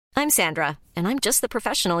I'm Sandra, and I'm just the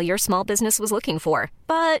professional your small business was looking for.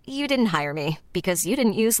 But you didn't hire me because you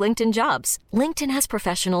didn't use LinkedIn Jobs. LinkedIn has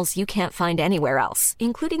professionals you can't find anywhere else,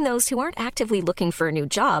 including those who aren't actively looking for a new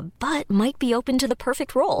job, but might be open to the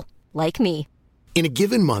perfect role, like me. In a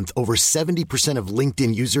given month, over 70% of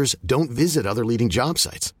LinkedIn users don't visit other leading job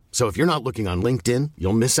sites. So if you're not looking on LinkedIn,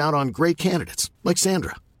 you'll miss out on great candidates like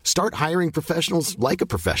Sandra. Start hiring professionals like a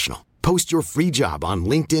professional. Post your free job on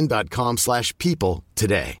linkedin.com/people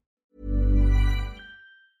today.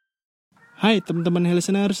 Hai teman-teman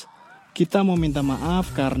listeners, kita mau minta maaf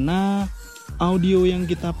karena audio yang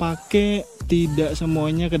kita pakai tidak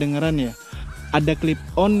semuanya kedengeran ya. Ada clip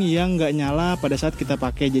on yang nggak nyala pada saat kita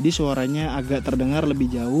pakai, jadi suaranya agak terdengar lebih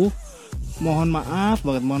jauh. Mohon maaf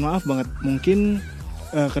banget. Mungkin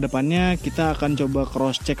kedepannya kita akan coba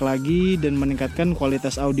cross check lagi dan meningkatkan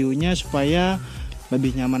kualitas audionya supaya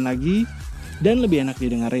lebih nyaman lagi dan lebih enak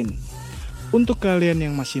didengarin. Untuk kalian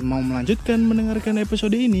yang masih mau melanjutkan mendengarkan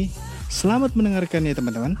episode ini, selamat mendengarkan ya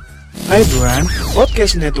teman-teman. Hai everyone,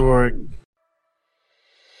 Podcast Network.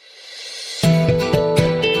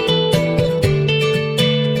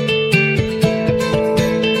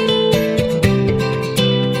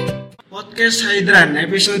 Podcast Hydran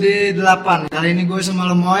episode 8. Kali ini gue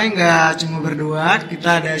sama Lemoy gak cuma berdua.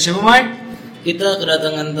 Kita ada siapa, Moy? Kita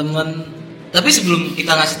kedatangan teman. Tapi sebelum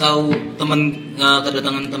kita ngasih tahu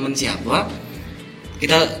kedatangan teman siapa,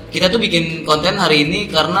 kita tuh bikin konten hari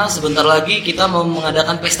ini karena sebentar lagi kita mau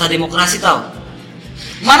mengadakan pesta demokrasi, tahu?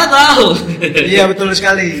 Mana tahu? Iya betul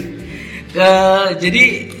sekali. Jadi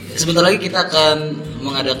sebentar lagi kita akan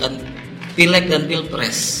mengadakan pileg dan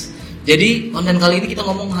pilpres. Jadi konten kali ini kita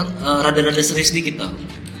ngomong rada-rada serius dikit, tau?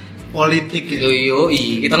 Politik ya?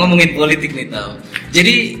 Yoi, kita ngomongin politik nih, tau?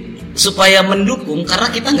 Jadi supaya mendukung, karena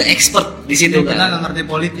kita nggak expert di situ kan? Kita nggak ngerti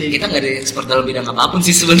politik. Kita nggak ada expert dalam bidang apapun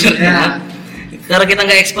sih sebenarnya. Ya. Karena kita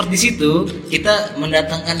nggak expert di situ, kita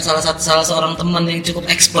mendatangkan salah seorang teman yang cukup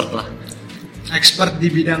expert lah. Expert di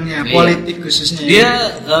bidangnya, iya. Politik khususnya.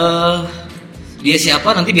 Dia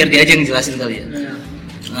siapa? Nanti biar dia aja yang jelasin kali ya. Iya.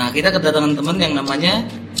 Nah, kita kedatangan teman yang namanya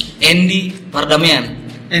Andy Pardamian.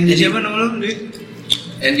 Andy siapa nama lu?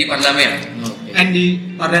 Andy Pardamian. Okay.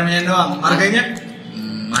 Andy Pardamian doang. Harganya?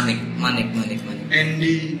 Manik.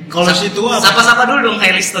 Andy. Kalau situ apa? Sapa-sapa dulu dong,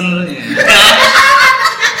 high listener-nya.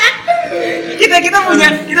 kita punya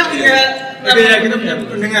kita punya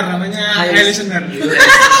pendengar namanya high listener.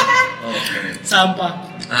 Sampah.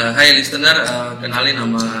 Hai listener, kenalin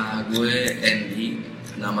nama gue Andy.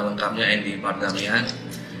 Nama lengkapnya Andy Pardamian.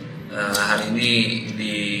 Hari ini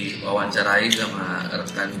diwawancarai sama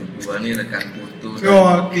rekan berdua nih, rekan Putu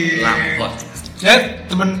dan Lampot. Ya,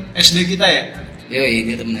 teman SD kita ya? Yoi,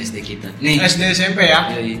 dia teman SD kita. Nih. SD SMP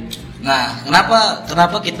ya? Yoi. Nah,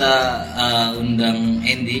 kenapa kita undang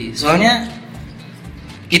Andy? Soalnya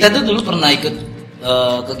kita tuh dulu pernah ikut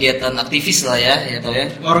kegiatan aktivis lah ya tau ya.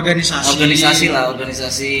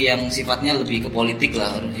 Organisasi yang sifatnya lebih ke politik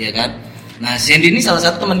lah, ya kan. Nah, si Andy ini salah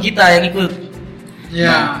satu teman kita yang ikut. Ya.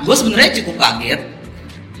 Nah, gue sebenarnya cukup kaget.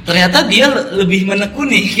 Ternyata dia lebih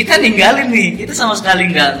menekuni, kita ninggalin nih, kita sama sekali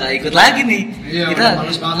nggak ikut lagi nih. Iya,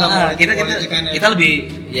 kita lebih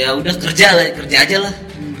ya udah kerja aja lah.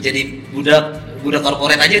 Jadi budak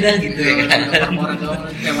korporat aja dah gitu ya kan.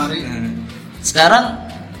 Sekarang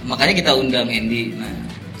makanya kita undang Andy. Nah,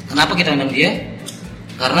 kenapa kita undang dia?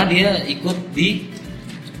 Karena dia ikut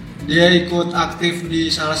aktif di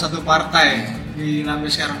salah satu partai di Lambe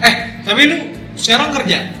sekarang. Tapi lu sekarang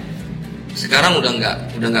kerja? Sekarang udah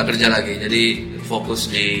nggak kerja lagi. Jadi fokus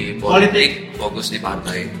di politik, fokus di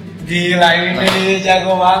partai. Gila ini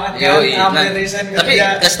jago banget kan. Tapi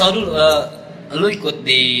kasih tau dulu, lu ikut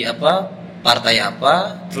di partai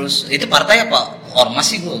apa? Terus itu partai apa? Ormas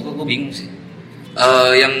sih, gue bingung sih.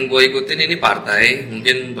 Yang gue ikutin ini partai.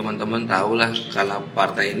 Mungkin teman-teman tahu lah, kalau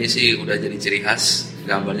partai ini sih udah jadi ciri khas.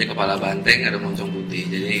 Gambarnya kepala banteng, ada moncong putih.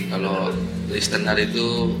 Jadi kalau listener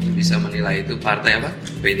itu bisa menilai itu partai apa?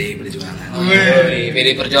 PDI Perjuangan.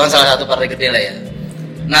 PDI Perjuangan salah satu partai gede lah ya.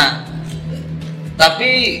 Nah,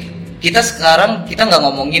 tapi kita nggak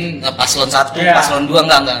ngomongin paslon 1, paslon 2,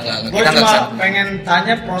 enggak. Gue cuma pengen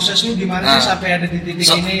tanya proses lu gimana sih sampai ada di titik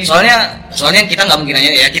ini. Soalnya kita nggak mungkin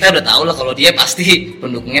nanya ya, kita udah tahu lah kalau dia pasti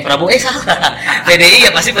pendukungnya Prabowo. Salah. PDI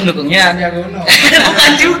ya pasti pendukungnya.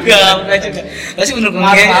 Bukan juga. Pasti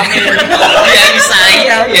pendukungnya. Ya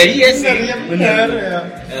saya, ya iya sih. Benar.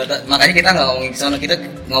 Makanya kita nggak ngomongin kesana, kita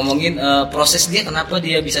ngomongin proses dia, kenapa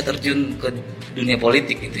dia bisa terjun ke dunia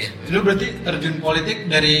politik gitu ya. Lu berarti terjun politik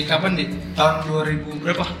dari kapan nih? Tahun 2000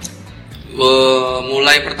 berapa?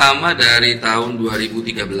 Mulai pertama dari tahun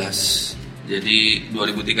 2013. Jadi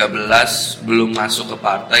 2013 belum masuk ke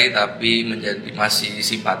partai tapi masih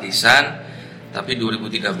simpatisan. Tapi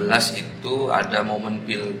 2013 itu ada momen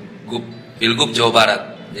Pilgub Jawa Barat.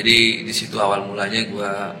 Jadi di situ awal mulanya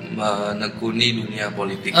gue menekuni dunia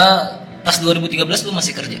politik. Pas 2013 lu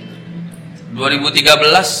masih kerja?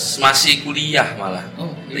 2013 masih kuliah malah.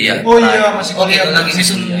 Iya. Oh iya, masih kuliah. Lagi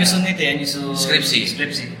nyusun itu ya, nyusun skripsi.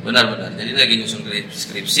 Benar. Jadi lagi nyusun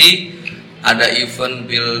skripsi. Ada event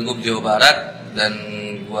Pilgub Jawa Barat dan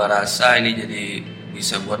gua rasa ini jadi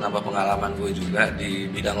bisa buat nambah pengalaman gue juga di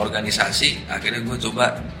bidang organisasi. Akhirnya gue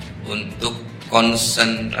coba untuk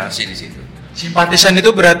konsentrasi di situ. Simpatisan itu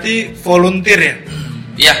berarti volunteer ya?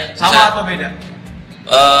 Iya. Sama atau beda?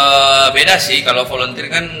 Beda sih. Kalau volunteer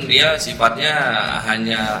kan dia sifatnya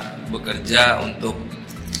hanya bekerja untuk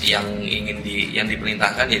yang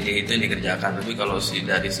diperintahkan ya itu yang dikerjakan. Tapi kalau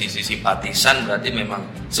dari sisi simpatisan berarti memang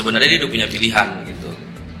sebenarnya dia udah punya pilihan gitu.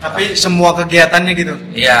 Tapi semua kegiatannya gitu?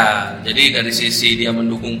 Iya, jadi dari sisi dia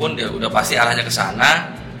mendukung pun dia udah pasti arahnya ke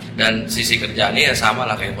sana, dan sisi kerjaannya ya sama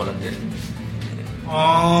lah kayak volunteer.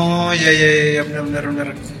 Oh iya benar.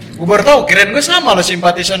 Gue baru tahu, kirain gue sama loh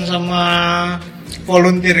simpatisan sama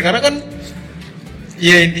volunteer, karena kan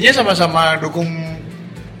ya intinya sama-sama dukung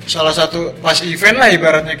salah satu pas event lah,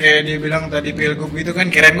 ibaratnya kayak dia bilang tadi Pilgub gitu kan,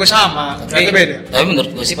 kirain gue sama, ternyata beda. Tapi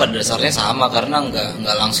menurut gue sih pada dasarnya sama, karena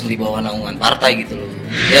nggak langsung di bawah naungan partai gitu loh,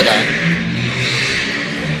 iya kan?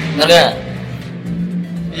 Benar gak?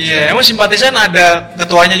 Iya, emang simpatisan ada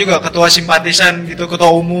ketuanya juga, ketua simpatisan gitu,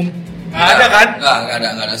 ketua umum. Nggak ada kan?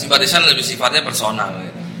 Nggak ada. Simpatisan lebih sifatnya personal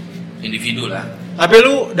gitu. Individu lah. Tapi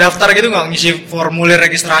lu daftar gitu nggak, ngisi formulir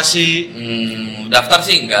registrasi? Daftar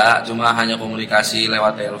sih enggak, cuma hanya komunikasi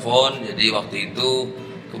lewat telepon. Jadi waktu itu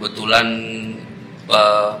kebetulan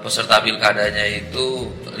peserta pilkadanya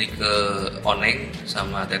itu Rike Oneng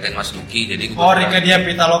sama Teten Mas Duki. Jadi Rike dia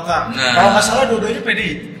Pitaloka. Nah, kalau nggak salah dua-duanya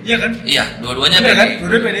PDI, iya kan? Iya, dua-duanya PDI.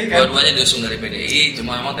 kan? Dua-duanya diusung dari PDI,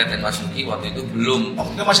 cuma memang Teten Mas Duki waktu itu belum.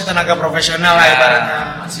 Waktu itu masih tenaga profesional lah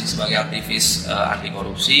ibaratnya. Masih sebagai aktivis anti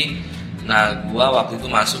korupsi. Nah, gua waktu itu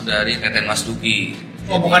masuk dari Teten Mas Duki.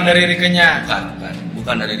 Oh, bukan dari Rike-nya?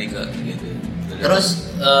 Bukan dari Rike gitu.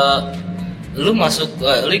 Terus lu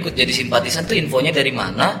ikut jadi simpatisan tuh infonya dari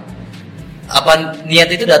mana? Apa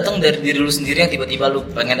niat itu datang dari diri lu sendiri yang tiba-tiba lu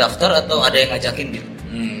pengen daftar, atau ada yang ngajakin gitu?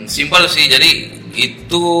 Simpel sih, jadi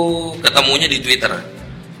itu ketemunya di Twitter.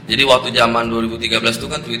 Jadi waktu zaman 2013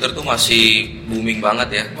 tuh kan Twitter tuh masih booming banget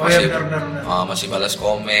ya. Masih, benar. Masih balas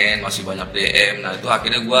komen, masih banyak DM. Nah itu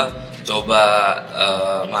akhirnya gue coba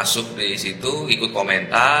masuk di situ, ikut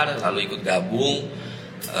komentar, lalu ikut gabung,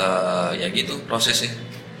 ya gitu prosesnya.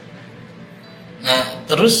 Nah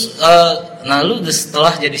terus, lu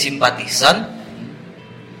setelah jadi simpatisan,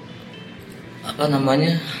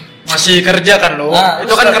 masih kerja kan lo?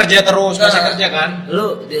 Itu kan kerja terus, masih kerja kan?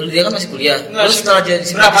 Dia kan masih kuliah. Lu setelah jadi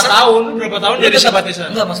simpatisan berapa tahun jadi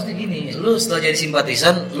simpatisan? Enggak, maksudnya gini, lu setelah jadi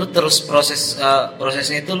simpatisan, lu terus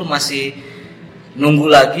prosesnya itu lu masih nunggu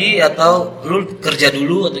lagi atau lu kerja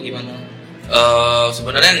dulu atau gimana?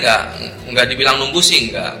 Sebenarnya enggak dibilang nunggu sih,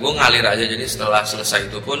 enggak. Gue ngalir aja, jadi setelah selesai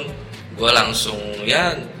itu pun gue langsung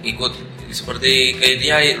ya ikut seperti kayak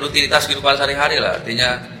dia rutinitas kehidupan sehari-hari lah.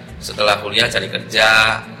 Artinya setelah kuliah cari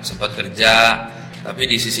kerja, sempat kerja,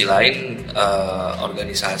 tapi di sisi lain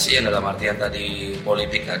organisasi yang dalam artian tadi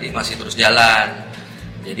politik tadi masih terus jalan.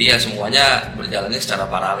 Jadi ya semuanya berjalannya secara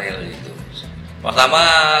paralel gitu. Pertama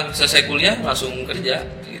selesai kuliah langsung kerja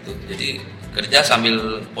gitu. Jadi kerja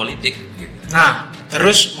sambil politik gitu. Nah,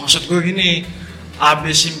 terus maksud gue gini,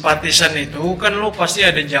 abis simpatisan itu kan lu pasti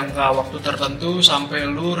ada jangka waktu tertentu sampai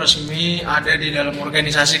lu resmi ada di dalam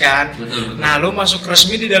organisasi kan? Betul. Nah, lu masuk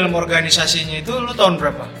resmi di dalam organisasinya itu lu tahun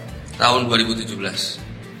berapa? Tahun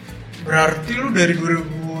 2017. Berarti lu dari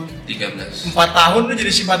 2013. 4 tahun lu jadi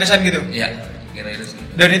simpatisan gitu? Iya, kira-kira sih.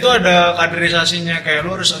 Dan itu ada kaderisasinya, kayak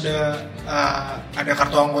lu harus ada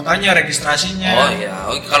kartu anggotanya, registrasinya. Oh iya,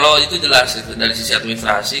 kalau itu jelas itu dari sisi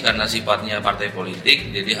administrasi karena sifatnya partai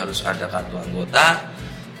politik, jadi harus ada kartu anggota.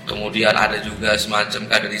 Kemudian ada juga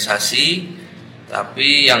semacam kaderisasi.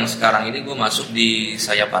 Tapi yang sekarang ini gue masuk di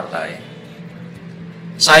sayap partai.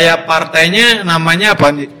 Sayap partainya namanya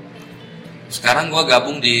apa nih? Sekarang gue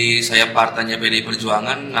gabung di sayap partainya PDI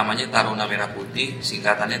Perjuangan, namanya Taruna Merah Putih,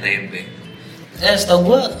 singkatannya TMP. Setahu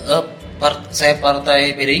gue saya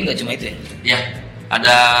partai PDI nggak cuma itu ya? Ya,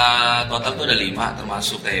 ada total tuh ada 5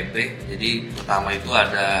 termasuk TMP. Jadi pertama itu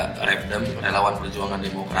ada Repdem, Relawan Perjuangan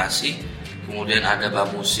Demokrasi. Kemudian ada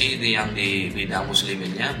Bamusi, ini yang di bidang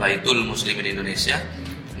musliminnya, Baitul Muslimin Indonesia.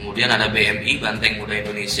 Kemudian ada BMI, Banteng Muda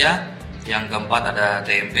Indonesia. Yang keempat ada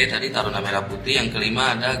TMP tadi, Taruna Merah Putih. Yang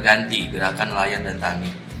kelima ada Ganti, Gerakan Nelayan dan Tani.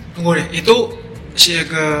 Tunggu deh, itu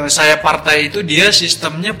saya partai itu dia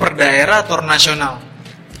sistemnya per daerah atau nasional?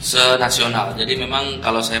 Senasional. Jadi memang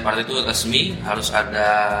kalau saya partai itu resmi harus ada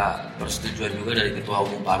persetujuan juga dari ketua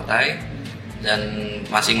umum partai, dan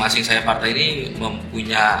masing-masing saya partai ini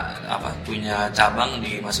punya cabang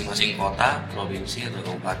di masing-masing kota, provinsi atau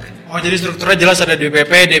kabupaten. Oh, jadi strukturnya jelas ada DPP,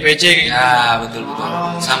 DPC gitu. Ya, betul.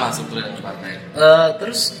 Sama strukturnya dari partai.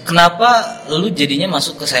 Terus kenapa lu jadinya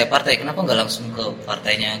masuk ke saya partai? Kenapa nggak langsung ke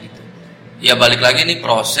partainya gitu? Ya balik lagi nih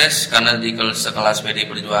proses, karena di sekelas PDI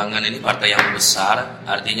Perjuangan ini partai yang besar,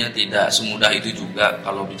 artinya tidak semudah itu juga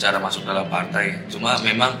kalau bicara masuk dalam partai. Cuma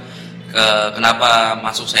memang kenapa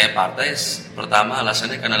masuk saya partai? Pertama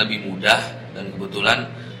alasannya karena lebih mudah, dan kebetulan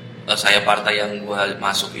saya partai yang gua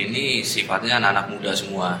masuk ini sifatnya anak-anak muda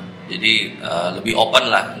semua. Jadi lebih open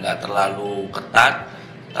lah, nggak terlalu ketat,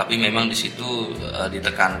 tapi memang di situ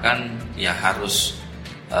ditekankan ya harus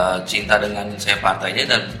cinta dengan saya partainya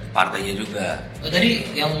dan partainya juga.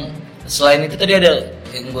 Tadi yang selain itu tadi ada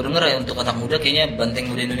yang gue denger ya, untuk anak muda kayaknya Banteng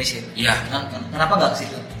Muda Indonesia. Iya. Nah, kenapa nggak ke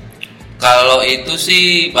situ? Kalau itu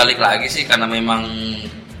sih balik lagi sih karena memang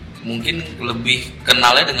mungkin lebih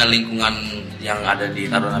kenalnya dengan lingkungan yang ada di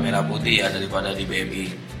Taruna Merah Putih ya daripada di BMI.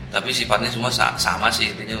 Tapi sifatnya semua sama sih,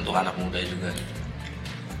 intinya untuk anak muda juga.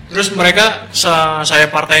 Terus mereka saya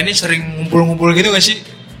partai ini sering ngumpul-ngumpul gitu gak sih?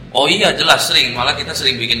 Oh iya jelas sering, malah kita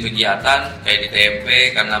sering bikin kegiatan kayak di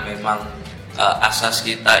TMP karena memang asas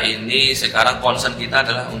kita ini sekarang concern kita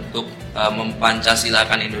adalah untuk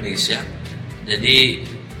mempancasilakan Indonesia. Jadi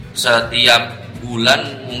setiap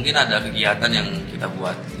bulan mungkin ada kegiatan yang kita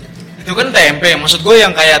buat. Itu kan TMP, maksud gue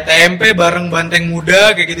yang kayak TMP bareng Banteng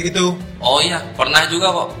Muda kayak gitu-gitu. Oh iya, pernah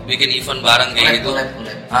juga kok bikin event bareng kayak gitu.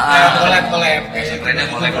 Collab.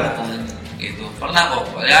 Kerennya collab. Gitu. Pernah kok.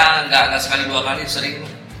 Ya nggak sekali dua kali, sering.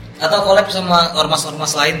 Atau collab sama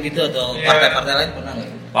ormas-ormas lain gitu atau partai-partai lain pernah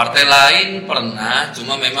nggak? Partai lain pernah,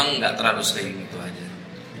 cuma memang nggak terlalu sering itu aja.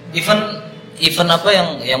 Event apa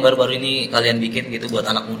yang baru-baru ini kalian bikin gitu buat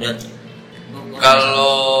anak muda?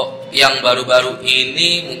 Kalau yang baru-baru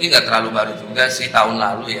ini mungkin nggak terlalu baru juga sih, tahun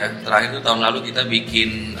lalu ya. Terakhir itu tahun lalu kita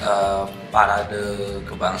bikin parade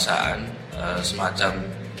kebangsaan, semacam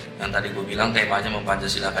yang tadi gue bilang temanya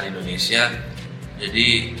mempancasilakan Indonesia.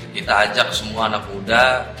 Jadi kita ajak semua anak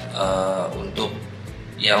muda untuk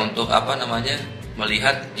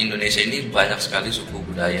melihat Indonesia ini banyak sekali suku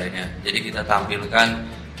budayanya. Jadi kita tampilkan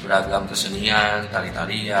beragam kesenian,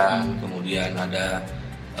 tari-tarian, kemudian ada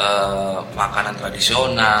makanan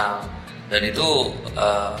tradisional, dan itu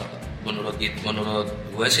menurut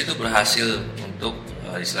gue sih itu berhasil untuk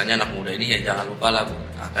istilahnya anak muda ini ya jangan lupa lah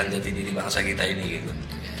akan jati diri bangsa kita ini gitu.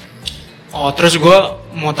 Oh, terus gue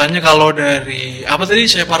mau tanya, kalau dari apa tadi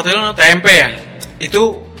saya partai lo TMP ya,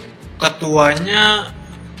 itu ketuanya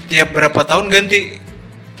tiap berapa tahun ganti?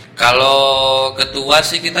 Kalau ketua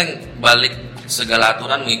sih kita balik segala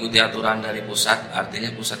aturan, mengikuti aturan dari pusat,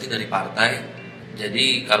 artinya pusatnya dari partai.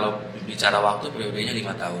 Jadi kalau bicara waktu periodenya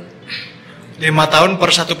 5 tahun. 5 tahun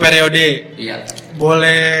per satu periode. Iya.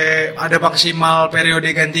 Boleh ada maksimal periode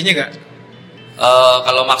gantinya nggak?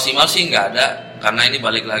 Kalau maksimal sih nggak ada, karena ini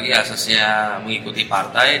balik lagi asasnya mengikuti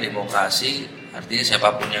partai, demokrasi. Artinya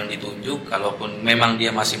siapapun yang ditunjuk, kalaupun memang dia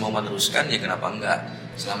masih mau meneruskan ya kenapa enggak?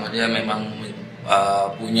 Selama dia memang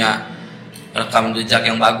punya rekam jejak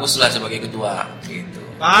yang bagus lah sebagai ketua gitu.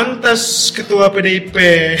 Pantas ketua PDIP.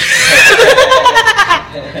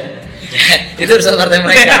 Itu urusan partai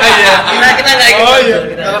mereka. Kita nggak ikut. Oh iya.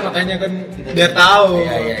 Kalau makanya kan dia tahu.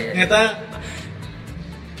 Iya. Ternyata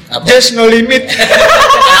Apa? just no limit.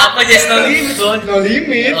 Apa just no limit? No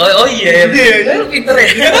limit. Oh iya. Iya. Lu pinter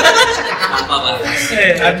ya. Apa batas?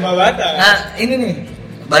 Tanpa batas. Nah ini nih,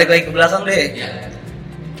 balik lagi ke belakang deh. Ya.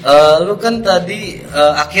 Lu kan tadi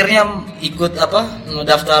akhirnya ikut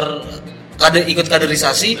ikut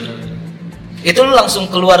kaderisasi. Itu lu langsung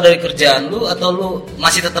keluar dari kerjaan lu atau lu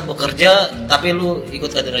masih tetap bekerja tapi lu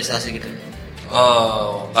ikut kaderisasi gitu?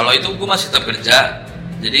 Oh, kalau itu gue masih tetap kerja.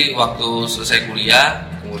 Jadi waktu selesai kuliah,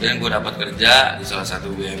 kemudian gue dapat kerja di salah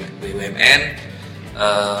satu BUMN,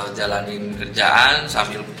 jalanin kerjaan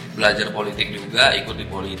sambil belajar politik juga, ikut di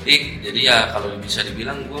politik. Jadi ya kalau bisa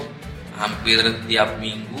dibilang gue hampir tiap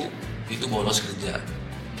minggu itu bolos kerja.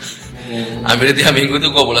 Hampir tiap minggu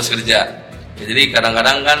tuh gue bolos kerja. Ya, jadi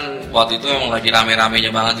kadang-kadang kan waktu itu memang lagi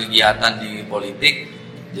rame-ramenya banget kegiatan di politik.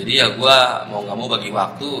 Jadi ya gue mau nggak mau bagi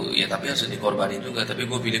waktu, ya tapi harus dikorbanin juga. Tapi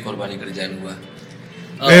gue pilih korbanin kerjaan gue.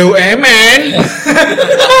 BUMN.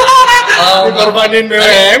 Dikorbanin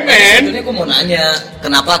BUMN. Ini gue mau nanya,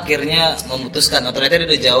 kenapa akhirnya memutuskan? Ternyata dia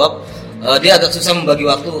udah jawab. Dia agak susah membagi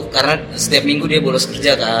waktu karena setiap minggu dia bolos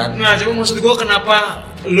kerja kan. Nah, coba maksud gue kenapa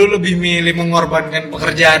lu lebih milih mengorbankan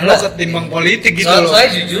pekerjaan lo ketimbang politik gitu loh. Soalnya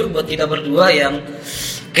jujur buat kita berdua yang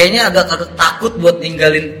kayaknya agak takut buat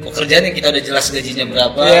ninggalin pekerjaan yang kita udah jelas gajinya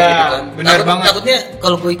berapa gitu kan. Benar banget. Takutnya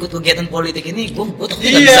kalau gue ikut kegiatan politik ini gue takutnya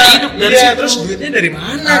Iya, nggak bisa hidup dari situ. terus duitnya dari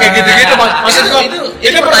mana kayak gitu-gitu maksud gua.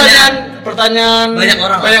 Itu pertanyaan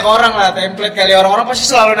banyak orang lah, template kali orang-orang pasti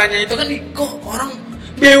selalu nanya itu kan, kok orang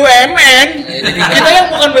BUMN, kita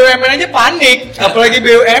yang bukan BUMN aja panik, apalagi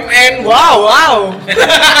BUMN, wow.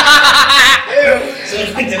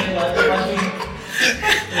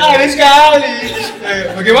 Aneh sekali.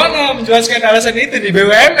 Bagaimana menjelaskan alasan itu di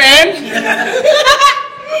BUMN?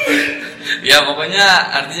 Ya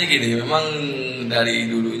pokoknya artinya gini, memang dari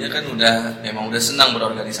dulunya kan memang udah senang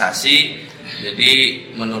berorganisasi. Jadi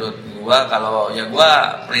menurut gua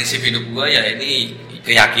prinsip hidup gua ya ini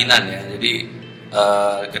keyakinan ya. Jadi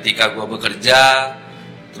ketika gue bekerja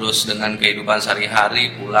terus dengan kehidupan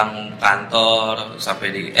sehari-hari, pulang kantor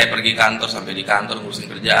pergi kantor sampai di kantor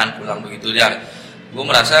ngurusin kerjaan, pulang begitu ya, gue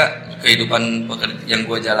merasa kehidupan yang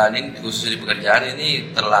gue jalanin khusus di pekerjaan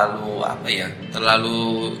ini terlalu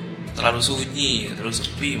sunyi, terlalu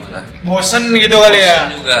sepi, malah bosen gitu kali ya.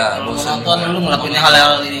 Bosen juga lu ngelakuin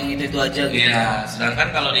hal-hal yang itu aja gitu. Iya, sedangkan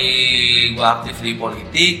kalau gua aktif di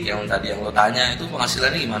politik yang tadi yang lo tanya itu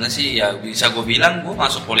penghasilannya gimana sih? Ya bisa gue bilang gua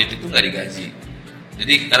masuk politik tuh nggak digaji.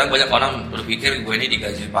 Jadi sekarang banyak orang berpikir gue ini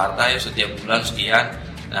digaji partai setiap bulan sekian.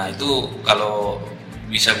 Nah itu kalau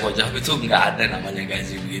bisa gue jawab itu nggak ada namanya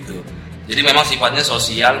gaji begitu. Jadi memang sifatnya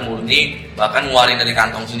sosial murni, bahkan ngeluarin dari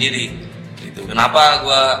kantong sendiri. Gitu. Kenapa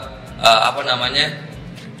gue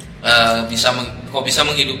bisa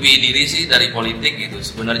menghidupi diri sih dari politik gitu.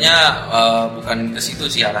 Sebenarnya bukan ke situ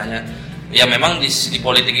sih arahnya. Ya memang di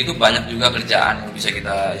politik itu banyak juga kerjaan yang bisa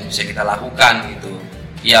kita lakukan gitu.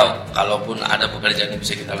 Ya kalaupun ada pekerjaan yang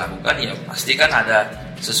bisa kita lakukan, ya pasti kan ada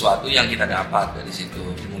sesuatu yang kita dapat dari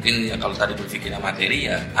situ. Mungkin ya kalau tadi berpikirnya materi,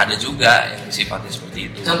 ya ada juga yang sifatnya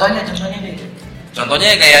seperti itu. Contohnya deh.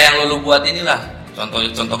 Contohnya kayak yang lo buat inilah.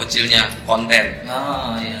 Contoh kecilnya konten.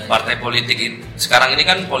 Iya. Partai politik sekarang ini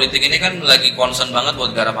kan politik ini kan lagi concern banget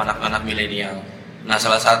buat garap anak-anak milenial. Nah,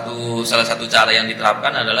 salah satu cara yang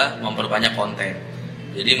diterapkan adalah memperbanyak konten.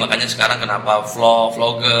 Jadi makanya sekarang kenapa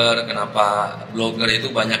vlogger, kenapa blogger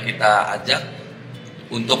itu banyak kita ajak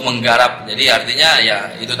untuk menggarap. Jadi artinya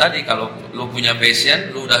ya itu tadi, kalau lu punya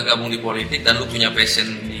passion, lu udah gabung di politik dan lu punya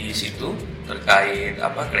passion di situ terkait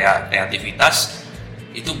kreativitas,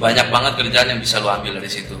 itu banyak banget kerjaan yang bisa lo ambil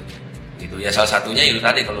dari situ. Gitu ya, salah satunya itu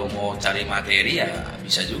tadi, kalau mau cari materi ya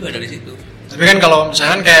bisa juga dari situ. Tapi kan kalau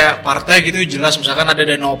misalkan kayak partai gitu jelas misalkan ada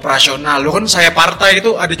dana operasional. Lu kan saya partai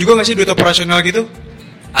itu ada juga nggak sih duit operasional gitu?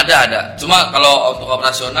 Ada. Cuma kalau untuk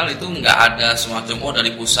operasional itu nggak ada semacam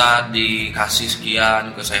dari pusat dikasih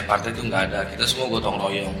sekian ke saya partai, itu nggak ada. Kita semua gotong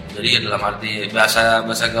royong. Jadi ya dalam arti bahasa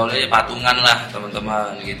gaulnya patungan lah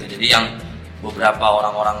teman-teman gitu. Jadi yang beberapa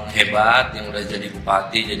orang-orang hebat yang udah jadi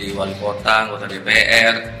bupati, jadi wali kota, anggota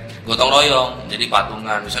DPR, gotong royong, jadi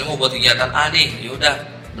patungan. Misalnya mau buat kegiatan A nih, yaudah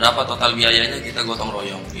berapa total biayanya, kita gotong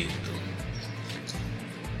royong gitu.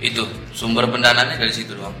 Itu sumber pendanaannya dari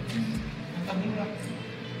situ doang.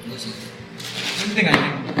 Penting aja.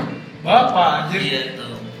 Bapak anjir. Iya itu.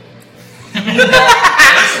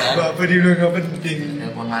 Bapak dia udah nggak penting.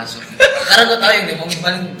 Telepon masuk. Karena gue tahu yang dia ngomongin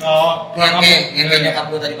paling yang kayak nyokap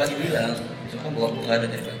gue tadi pagi bilang. Cuma bokap gue nggak ada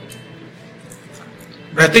dari pagi.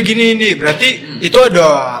 Berarti gini nih, itu ada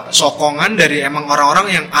sokongan dari emang orang-orang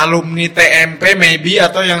yang alumni TMP maybe,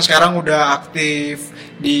 atau yang sekarang udah aktif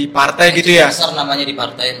di partai gitu ya? Besar namanya di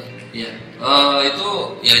partai. Iya.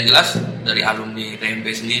 Itu yang jelas dari alumni TMP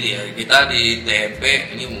sendiri ya. Kita di TMP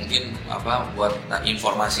ini mungkin buat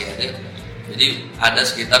informasi aja. Jadi ada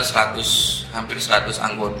sekitar hampir 100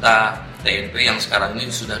 anggota TMP yang sekarang ini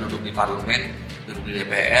sudah duduk di parlemen, duduk di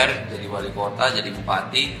DPR, jadi wali kota, jadi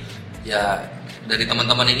bupati. Ya dari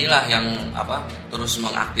teman-teman inilah yang terus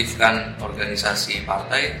mengaktifkan organisasi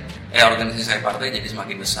saya partai jadi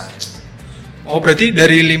semakin besar. Oh, berarti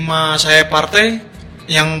dari 5 saya partai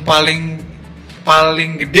yang paling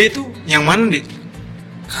gede itu yang mana nih?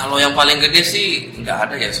 Kalau yang paling gede sih nggak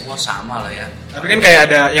ada ya, semua sama lah ya. Tapi kan kayak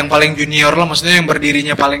ada yang paling junior lah, maksudnya yang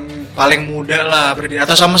berdirinya paling muda lah berdiri,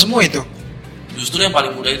 atau sama semua itu? Justru yang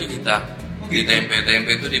paling muda itu kita. Di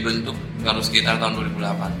TMP itu dibentuk kalau sekitar tahun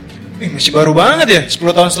 2008. Masih baru banget ya, 10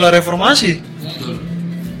 tahun setelah reformasi. Betul.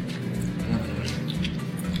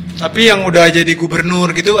 Tapi yang udah jadi gubernur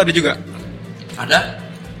gitu ada juga?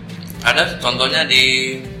 Ada, contohnya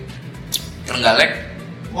di Trenggalek.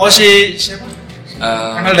 Oh, siapa?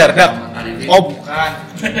 Emil Dardak. Oh bukan.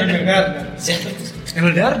 Emil Dardak. Siapa?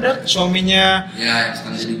 Emil Dardak, suaminya. Ya, yang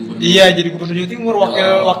sekarang jadi gubernur. Iya, jadi gubernur Jawa Timur,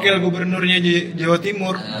 wakil gubernurnya Jawa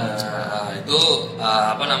Timur. Itu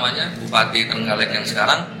apa namanya? Bupati Trenggalek yang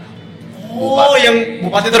sekarang. Yang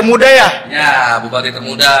bupati termuda ya? Ya, bupati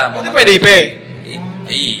termuda. Itu PDIP.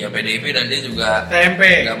 Iya, PDIP dan dia juga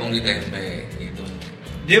TMP. gabung di TMP gitu.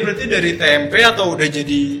 Dia berarti dari TMP atau udah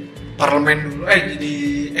jadi parlemen dulu? Jadi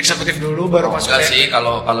eksekutif dulu baru masuk Enggak sih,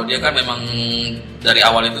 kalau dia kan memang dari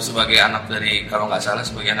awal itu sebagai anak dari, kalau nggak salah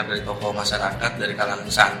sebagai anak dari tokoh masyarakat dari kalangan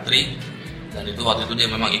santri, dan itu waktu itu dia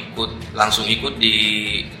memang langsung ikut di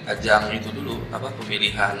ajang itu dulu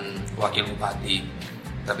pemilihan wakil bupati,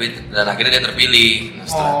 dan akhirnya dia terpilih.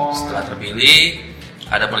 Nah, setelah terpilih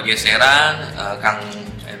ada pergeseran, Kang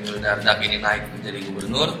Emil Dardak ini naik menjadi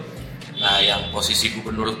gubernur. Nah, yang posisi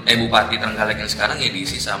bupati Trenggalek yang sekarang ya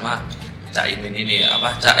diisi sama Caimin ini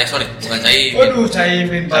bukan Caimin. Waduh,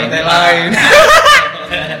 Caimin partai lain.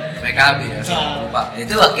 PKB ya, lupa.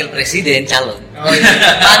 Itu wakil presiden calon. Oh, iya.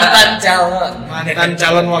 Mantan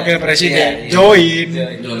calon wakil presiden. Iya. Join.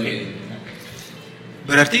 Join.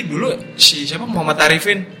 Berarti dulu siapa Muhammad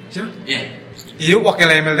Arifin? Siapa? Iya. Iya, wakil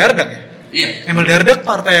Emil Dardak ya? Iya. Emil Dardak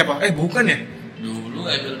partai apa? Bukan ya? Dulu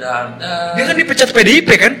Emil Dardak. Dia kan dipecat PDIP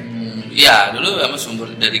kan? Iya, dulu emang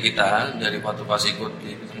sumber dari kita, dari waktu pas ikut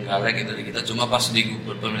di Trenggalek itu dari kita. Cuma pas di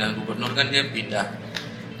pemilihan gubernur kan dia pindah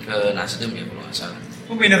ke Nasdem ya, kalau nggak salah.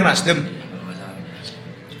 Pindah ke Nasdem? Ya, kalau nggak salah.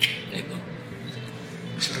 Itu.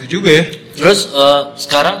 Seru juga ya. Terus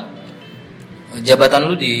sekarang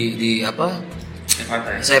jabatan lu di apa?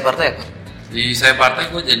 Saya partai apa? Di saya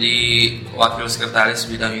partai gue jadi wakil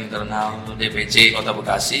sekretaris bidang internal DPC Kota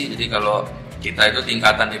Bekasi. Jadi kalau kita itu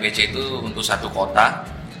tingkatan DPC itu untuk satu kota,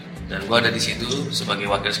 dan gue ada di situ sebagai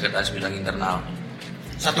wakil sekretaris bidang internal.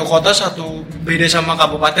 Satu kota satu beda sama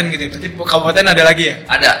kabupaten gitu. Berarti kabupaten ada lagi ya?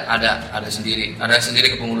 Ada sendiri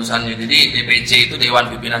kepengurusannya. Jadi DPC itu Dewan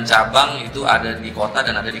Pimpinan Cabang itu ada di kota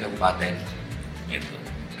dan ada di kabupaten. Gitu.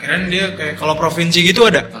 Keren dia kayak kalau provinsi gitu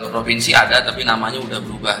ada? Kalau provinsi ada, tapi namanya udah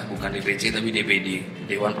berubah, bukan DPC tapi DPD,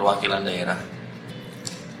 Dewan Perwakilan Daerah.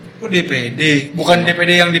 Oh, DPD, bukan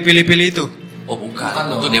DPD yang dipilih-pilih itu? Oh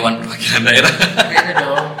bukan, itu Dewan Perwakilan Daerah. Beda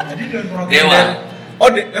dong. Jadi Dewan Perwakilan Dewan. Daerah. Oh,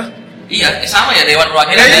 Iya, sama ya Dewan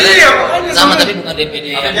Perwakilan Ya, Daerah. iya, makanya Sama tapi bukan DPD.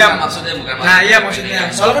 Ya, maksudnya bukan. Nah, iya maksudnya.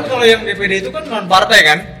 Soalnya kan kalau yang DPD itu kan non partai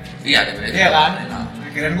kan? Iya, DPD. Iya kan? Nah,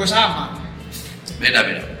 Akhirnya gue sama. beda.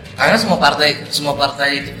 Karena semua partai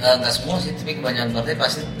nggak semua sih, tapi kebanyakan partai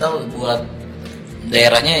pasti tahu buat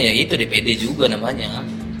daerahnya ya itu DPD juga namanya.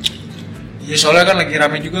 Iya, soalnya kan lagi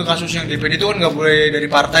rame juga kasus yang DPD itu kan nggak boleh dari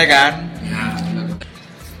partai kan? Ya,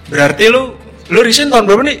 Berarti lu resign tahun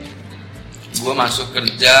berapa nih? gue masuk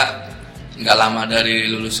kerja nggak lama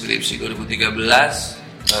dari lulus skripsi 2013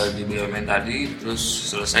 di BUMN tadi, terus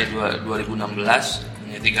selesai 2016,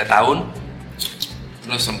 hanya 3 tahun,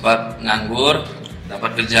 terus sempat nganggur,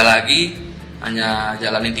 dapat kerja lagi, hanya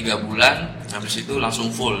jalanin 3 bulan, habis itu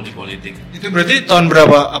langsung full di politik. Itu berarti tahun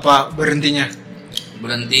berapa berhentinya?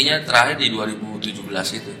 Berhentinya terakhir di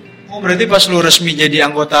 2017 itu. Oh, berarti pas lu resmi jadi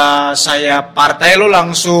anggota saya partai lu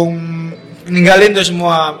langsung ninggalin tuh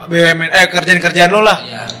semua BUMN kerjaan-kerjaan lo lah.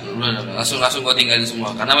 Iya, langsung gue tinggalin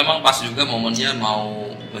semua karena memang pas juga momennya mau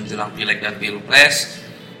menjelang pileg dan pilpres.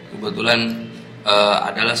 Kebetulan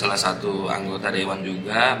adalah salah satu anggota dewan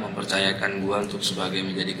juga mempercayakan gue untuk sebagai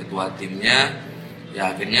menjadi ketua timnya.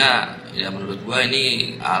 Ya akhirnya ya menurut gue ini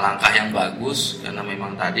langkah yang bagus karena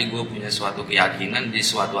memang tadi gue punya suatu keyakinan di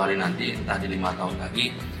suatu hari nanti entah di 5 tahun lagi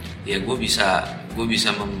ya gue bisa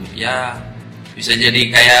bisa jadi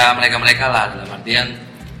kayak mereka lah, dalam artian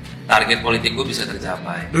target politik gue bisa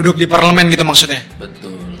tercapai. Duduk di parlemen gitu maksudnya?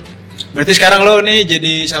 Betul. Berarti sekarang lo nih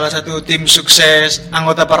jadi salah satu tim sukses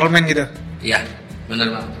anggota parlemen gitu? Iya,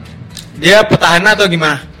 bener banget. Dia petahana atau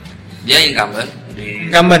gimana? Dia incumbent di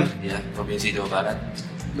ya, Provinsi Jawa Barat.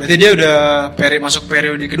 Berarti dia udah masuk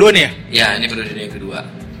periode kedua nih ya? Iya, ini periode yang kedua.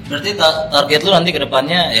 Berarti target lu nanti ke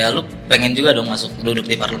depannya ya lu pengen juga dong masuk duduk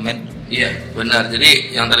di parlemen? Iya, benar.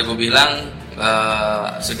 Jadi yang tadi gue bilang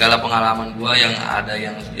segala pengalaman gue yang ada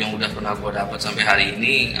yang udah pernah gue dapat sampai hari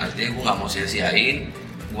ini, artinya gue nggak mau sia-siain.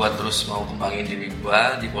 Gue terus mau kembangin diri gue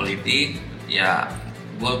di politik. Ya,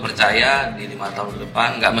 gue percaya di 5 tahun ke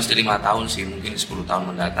depan, nggak mesti 5 tahun sih, mungkin 10 tahun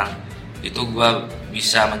mendatang itu gue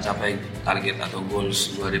bisa mencapai target atau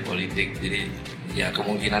goals gue di politik. Jadi ya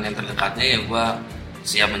kemungkinan yang terdekatnya ya gue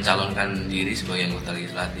siap mencalonkan diri sebagai anggota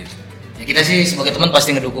legislatif. Ya kita sih sebagai teman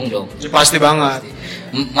pasti ngedukung dong. Ya, pasti banget.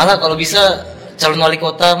 Malah kalau bisa calon wali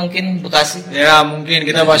kota mungkin Bekasi. Ya mungkin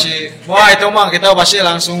kita pasti, kita pasti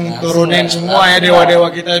langsung turunin semua ya dewa-dewa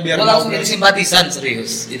kita biar Gue langsung jadi simpatisan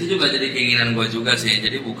serius. Itu juga jadi keinginan gue juga sih.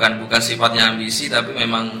 Jadi bukan sifatnya ambisi, tapi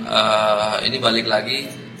memang ini balik lagi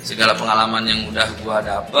segala pengalaman yang udah gue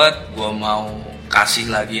dapet, gue mau kasih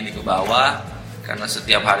lagi ini ke bawah. Karena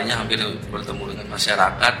setiap harinya hampir bertemu dengan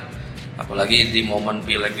masyarakat, apalagi di momen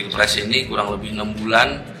Pilek-Pilpres ini kurang lebih 6 bulan.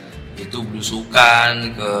 Itu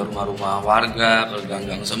belusukan ke rumah-rumah warga, ke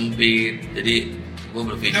gang-gang sempit. Jadi gue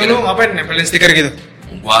berpikir, lu ngapain nempelin stiker gitu?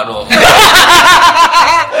 enggak dong.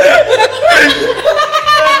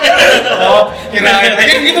 Oh,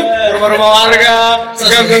 kirain gitu, rumah-rumah warga,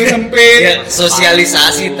 gang-gang sempit. Ya,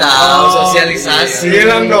 sosialisasi sosialisasi.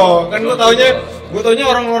 Bilang dong, kan gue taunya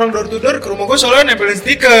orang-orang door to door ke rumah gue soalnya nempelin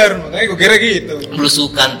stiker, makanya gue kira gitu.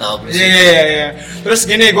 Belusukan Iya. Terus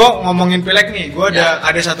gini, gue ngomongin Pilek nih, gue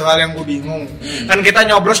ada satu hal yang gue bingung. Kan kita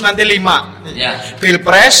nyoblos nanti 5. Ya.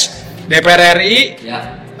 Pilpres, DPR RI,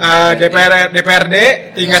 DPRD,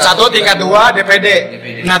 tingkat 1, tingkat 2, DPD.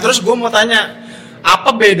 Nah terus gue mau tanya,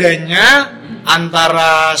 apa bedanya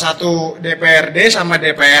antara satu DPRD sama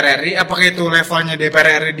DPR RI? Apakah itu levelnya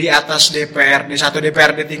DPR RI di atas DPRD 1,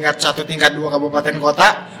 DPRD tingkat 1, tingkat 2 kabupaten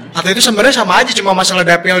kota? Atau itu sebenarnya sama aja, cuma masalah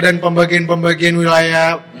dapil dan pembagian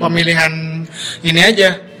wilayah pemilihan ini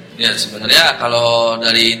aja? Ya sebenarnya kalau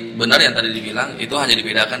dari benar yang tadi dibilang, itu hanya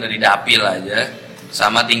dibedakan dari dapil aja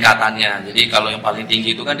sama tingkatannya. Jadi kalau yang paling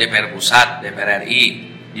tinggi itu kan DPR pusat, DPR RI,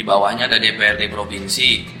 di bawahnya ada DPRD provinsi,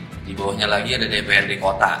 di bawahnya lagi ada DPRD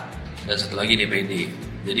kota, dan satu lagi DPD.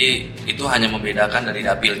 Jadi itu hanya membedakan dari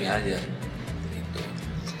dapilnya aja. Gitu.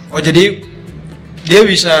 Oh jadi dia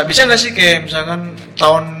bisa nggak sih kayak misalkan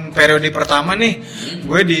tahun periode pertama nih,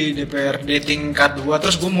 gue di DPRD tingkat 2,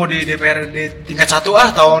 terus gue mau di DPRD tingkat 1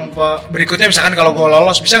 tahun berikutnya misalkan kalau gue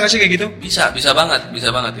lolos, bisa nggak sih kayak gitu? Bisa banget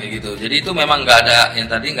kayak gitu. Jadi itu memang nggak ada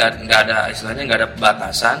yang tadi nggak ada istilahnya, nggak ada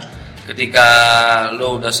batasan. Ketika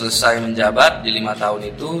lo udah selesai menjabat di 5 tahun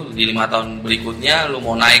itu, di 5 tahun berikutnya lo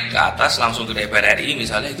mau naik ke atas langsung ke DPR RI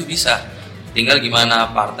misalnya, itu bisa. Tinggal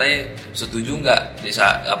gimana partai setuju nggak,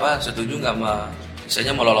 setuju nggak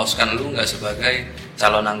misalnya meloloskan lo nggak sebagai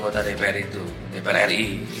calon anggota DPR itu, DPR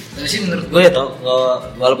RI. Tapi sih menurut gue ya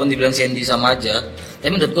walaupun dibilang Sandy sama aja, tapi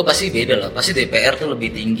menurut gue pasti beda lah. Pasti DPR tuh lebih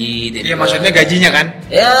tinggi. Iya maksudnya gajinya kan?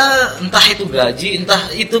 Ya entah itu gaji, entah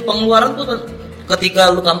itu pengeluaran tuh.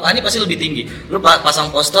 Ketika lu kampanye pasti lebih tinggi. Lu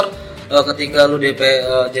pasang poster ketika lu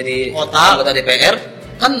jadi anggota DPR,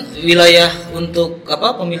 kan wilayah untuk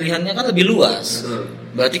pemilihannya kan lebih luas.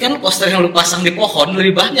 Berarti kan poster yang lu pasang di pohon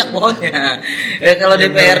lebih banyak pohonnya. Ya kalau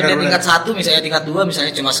DPR di tingkat 1 misalnya, tingkat 2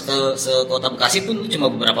 misalnya cuma sekota Bekasi pun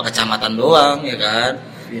cuma beberapa kecamatan doang, ya kan?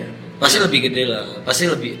 Iya. Pasti lebih gede lah.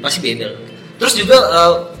 Pasti beda. Terus juga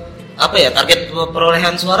target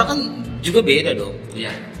perolehan suara kan juga beda dong.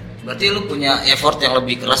 Iya. Berarti lu punya effort yang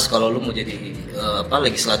lebih keras kalau lu mau jadi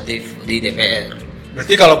legislatif di DPR.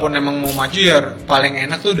 Berarti kalaupun emang mau maju ya paling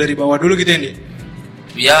enak tuh dari bawah dulu gitu ya, Ndi?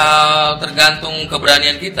 Ya tergantung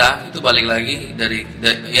keberanian kita. Itu balik lagi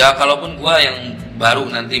ya kalaupun gua yang baru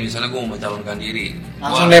nanti misalnya gua mau mencalonkan diri,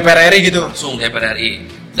 langsung DPR RI gitu. Langsung DPR RI.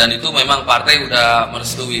 Dan itu memang partai udah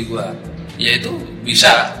merestui gua. Ya itu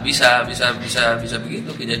bisa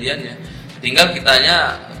begitu kejadiannya. Tinggal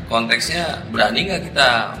kitanya konteksnya berani nggak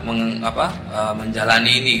kita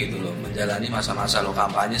menjalani ini gitu loh, menjalani masa-masa lo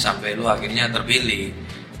kampanye sampai lo akhirnya terpilih.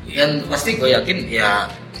 Dan pasti gue yakin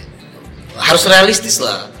ya harus realistis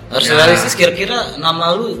lah, realistis. Kira-kira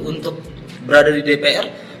nama lu untuk berada di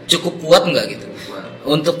DPR cukup kuat nggak gitu?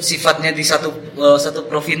 Untuk sifatnya di satu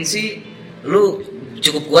provinsi, lu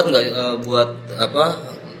cukup kuat nggak buat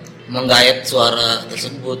menggait suara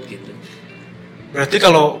tersebut gitu? Berarti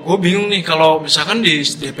kalau gue bingung nih, kalau misalkan di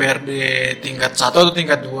DPRD tingkat 1 atau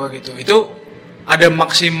tingkat 2 gitu, itu ada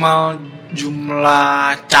maksimal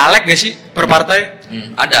jumlah caleg gak sih per partai?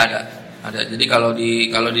 Ada. Jadi kalau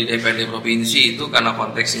di DPRD provinsi itu karena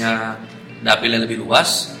konteksnya dapilnya lebih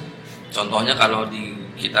luas. Contohnya kalau di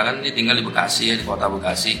kita kan ini tinggal di Bekasi ya, di kota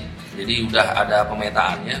Bekasi. Jadi udah ada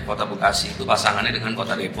pemetaannya, kota Bekasi itu pasangannya dengan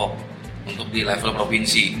kota Depok untuk di level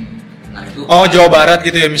provinsi. Nah itu Jawa Barat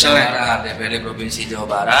gitu ya misalnya. Jawa Barat, DPRD Provinsi Jawa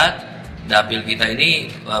Barat, dapil kita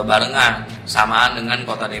ini barengan, samaan dengan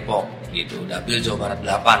Kota Depok gitu. Dapil Jawa Barat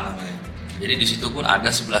 8 namanya. Jadi di situ pun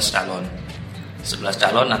ada 11 calon. 11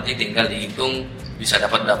 calon nanti tinggal dihitung bisa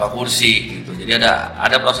dapat berapa kursi gitu. Jadi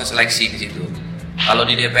ada proses seleksi di situ. Kalau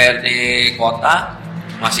di DPRD kota,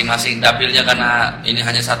 masing-masing dapilnya karena ini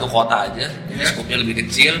hanya satu kota aja, skupnya lebih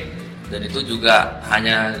kecil dan itu juga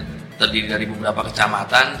hanya terdiri dari beberapa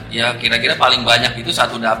kecamatan, ya kira-kira paling banyak itu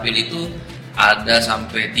satu dapil itu ada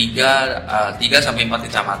sampai 3 sampai 4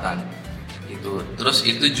 kecamatan. Gitu. Gitu. Terus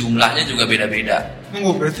itu jumlahnya juga beda-beda.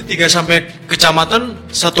 Berarti 3 sampai kecamatan,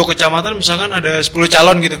 satu kecamatan misalkan ada 10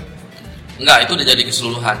 calon gitu? Enggak, itu udah jadi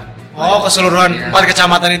keseluruhan. Oh, keseluruhan 4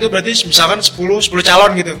 kecamatan itu berarti misalkan 10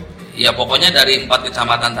 calon gitu? Ya pokoknya dari 4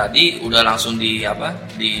 kecamatan tadi udah langsung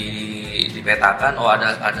dipetakan,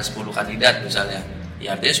 ada 10 kandidat misalnya.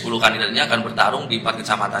 Ya artinya 10 kandidatnya akan bertarung di 4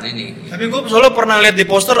 kecamatan ini. Tapi gue soalnya pernah lihat di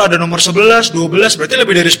poster ada nomor 11, 12, berarti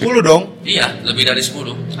lebih dari 10 dong? Iya, lebih dari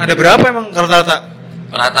 10. Ada berapa emang rata-rata?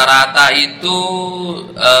 Rata-rata itu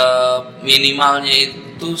minimalnya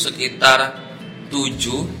itu sekitar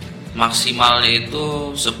 7, maksimalnya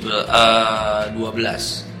itu 12.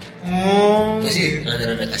 Oh, Itu sih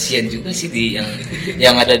rada-rada kasihan juga sih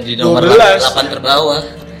yang ada di nomor 8 terbawah.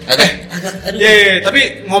 Aduh.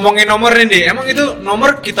 Tapi ngomongin nomor ini, emang itu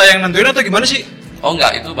nomor kita yang nentuin atau gimana sih? Oh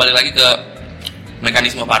enggak, itu balik lagi ke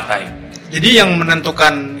mekanisme partai. Jadi yang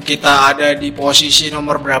menentukan kita ada di posisi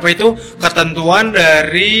nomor berapa itu ketentuan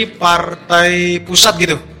dari partai pusat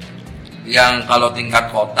gitu? Yang kalau tingkat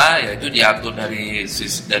kota ya itu diatur dari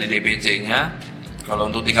DPC-nya. Kalau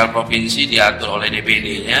untuk tingkat provinsi diatur oleh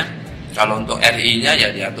DPD-nya. Kalau untuk RI-nya ya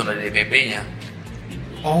diatur dari DPP-nya.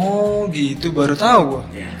 Oh gitu, baru tahu gua.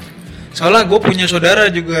 Ya. Soalnya gue punya saudara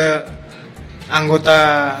juga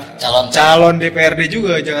anggota calon DPRD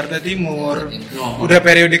juga Jakarta Timur. Oh. Udah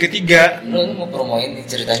periode ketiga. Lu mau promoin nih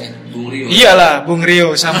ceritanya? Bung Rio. Iyalah, Bung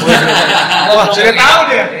Rio Sambo. Wah, sudah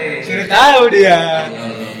tahu dia.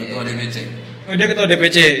 Ketua DPC. Oh, dia ketua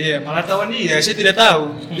DPC. Iya, malah tahuan dia. Saya tidak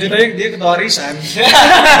tahu. Dia ketua arisan.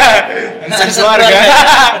 Arisan keluarga.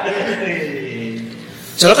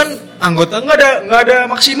 Soalnya kan anggota nggak ada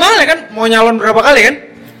maksimalnya kan, mau nyalon berapa kali kan?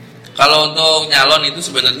 Kalau untuk nyalon itu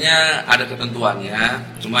sebenarnya ada ketentuannya,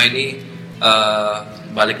 cuma ini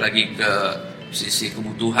balik lagi ke sisi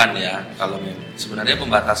kebutuhan ya. Kalau sebenarnya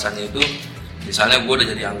pembatasannya itu, misalnya gue udah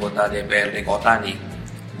jadi anggota DPRD kota nih,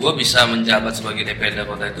 gue bisa menjabat sebagai DPRD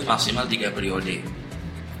kota itu maksimal 3 periode.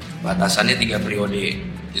 Batasannya 3 periode,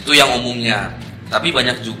 itu yang umumnya. Tapi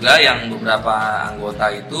banyak juga yang beberapa anggota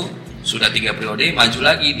itu sudah 3 periode maju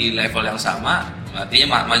lagi di level yang sama,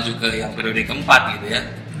 artinya maju ke yang periode keempat gitu ya,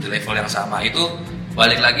 di level yang sama. Itu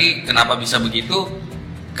balik lagi kenapa bisa begitu,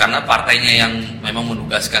 karena partainya yang memang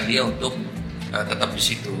menugaskan dia untuk tetap di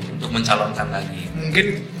situ, untuk mencalonkan lagi. Mungkin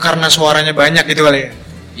karena suaranya banyak gitu kali ya.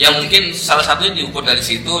 Ya mungkin salah satunya diukur dari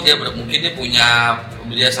situ, mungkin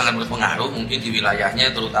dia sangat berpengaruh mungkin di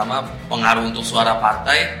wilayahnya, terutama pengaruh untuk suara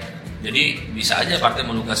partai. Jadi bisa aja partai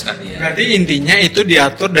menugaskan dia. Berarti intinya itu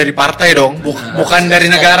diatur dari partai dong, bukan dari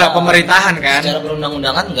negara, pemerintahan kan? Secara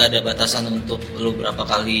perundang-undangan nggak ada batasan untuk lu berapa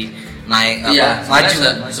kali naik Iya,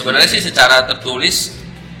 maju. Sebenarnya sih secara tertulis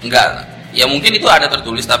enggak. Ya mungkin itu ada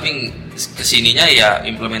tertulis, tapi kesininya ya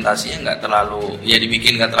implementasinya nggak terlalu, ya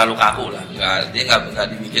dibikin nggak terlalu kaku lah. Dia nggak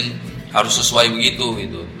dibikin harus sesuai begitu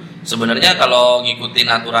gitu. Sebenarnya kalau ngikutin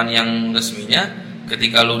aturan yang resminya,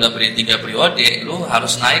 ketika lu udah 3 periode, lu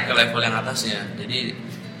harus naik ke level yang atasnya. Jadi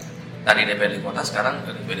dari DPRD kota sekarang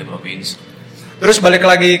ke DPRD provinsi. Terus balik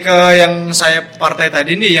lagi ke yang saya partai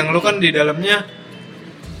tadi nih, yang lu kan di dalamnya,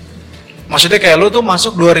 maksudnya kayak lu tuh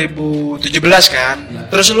masuk 2017 kan? Ya.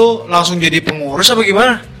 Terus lu langsung jadi pengurus apa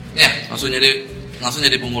gimana? Ya, langsung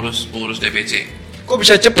jadi pengurus DPC. Kok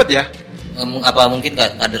bisa cepet ya? Apa mungkin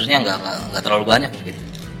kadernya nggak terlalu banyak mungkin?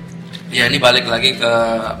 Ya ini balik lagi ke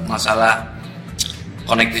masalah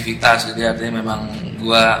konektivitas. Jadi artinya memang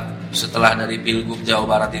gua setelah dari Pilgub Jawa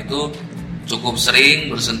Barat itu cukup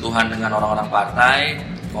sering bersentuhan dengan orang-orang partai,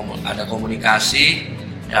 ada komunikasi.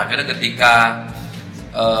 Ya akhirnya ketika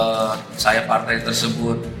saya partai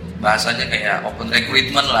tersebut, bahasanya kayak open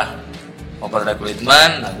recruitment.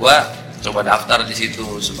 Nah gua coba daftar di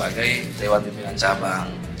situ sebagai Dewan Pimpinan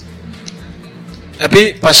Cabang.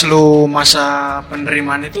 Tapi pas lu masa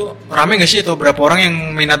penerimaan itu rame nggak sih, atau berapa orang yang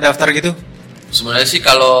minat daftar gitu? Sebenarnya sih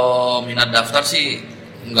kalau minat daftar sih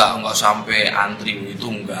nggak sampai antri itu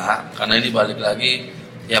enggak, karena ini balik lagi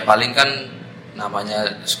ya paling kan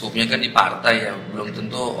namanya skupnya kan di partai ya, belum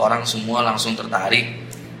tentu orang semua langsung tertarik.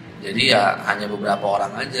 Jadi ya hanya beberapa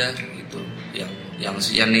orang aja gitu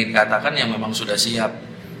yang dikatakan yang memang sudah siap.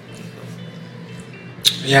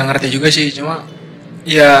 Ya ngerti juga sih, cuma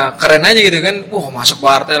ya keren aja gitu kan, masuk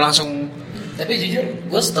partai langsung. Tapi jujur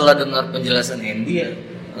gue setelah dengar penjelasan Andy ya,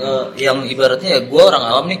 yang ibaratnya ya gue orang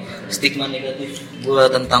awam nih, stigma negatif gue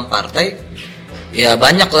tentang partai ya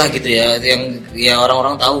banyak lah gitu ya, yang ya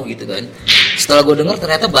orang-orang tahu gitu kan. Setelah gue dengar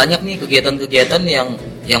ternyata banyak nih kegiatan-kegiatan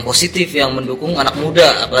yang positif, yang mendukung anak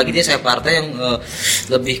muda, apalagi dia saya partai yang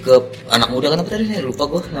lebih ke anak muda. Kenapa tadi lupa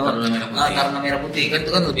gue nama, karena merah putih kan,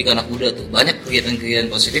 itu kan lebih ke anak muda tuh. Banyak kegiatan-kegiatan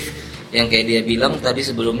positif yang kayak dia bilang tadi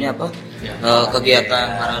sebelumnya apa Ya.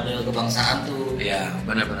 kegiatan parade kebangsaan tuh. Ya,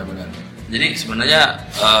 benar. Jadi sebenarnya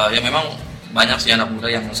ya memang banyak sih anak muda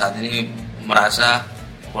yang saat ini merasa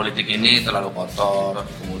politik ini terlalu kotor,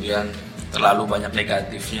 kemudian terlalu banyak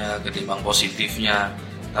negatifnya ketimbang positifnya.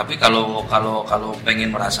 Tapi kalau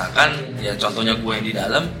pengen merasakan, ya contohnya gue yang di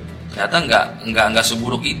dalam, ternyata nggak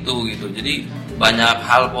seburuk itu gitu. Jadi banyak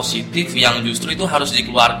hal positif yang justru itu harus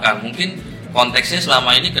dikeluarkan. Mungkin konteksnya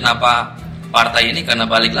selama ini kenapa partai ini, karena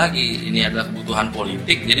balik lagi ini adalah kebutuhan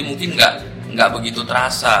politik, jadi mungkin nggak begitu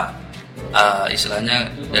terasa istilahnya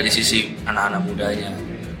dari sisi anak-anak mudanya.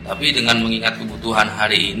 Tapi dengan mengingat kebutuhan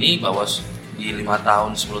hari ini bahwa di 5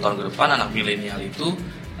 tahun 10 tahun ke depan anak milenial itu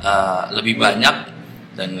lebih banyak,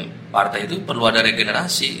 dan partai itu perlu ada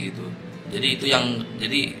regenerasi gitu. Jadi itu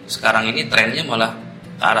jadi sekarang ini trennya malah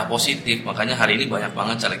ke arah positif. Makanya hari ini banyak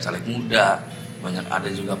banget caleg-caleg muda, banyak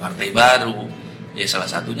ada juga partai baru. Ya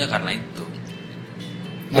salah satunya karena itu.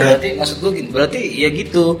 Berarti maksud gue gini, berarti ya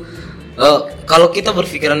gitu. Kalau kita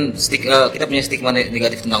berpikiran kita punya stigma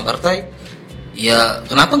negatif tentang partai, ya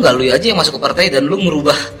kenapa nggak lu aja yang masuk ke partai dan lu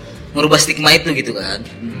merubah stigma itu gitu kan?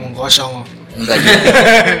 Mengkosong. Enggak juga.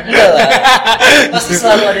 Enggak lah. Pasti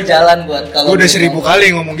selalu ada jalan buat kalau Gue udah 1000 kali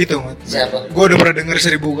ngomong gitu, Mat. Siapa? Gue udah pernah denger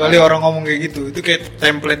 1000 kali orang ngomong kayak gitu. Itu kayak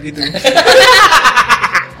template gitu.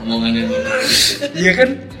 Omongannya Iya kan?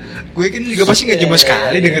 Gue kan juga pasti gak cuma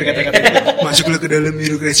sekali denger kata-kata itu. Masuklah ke dalam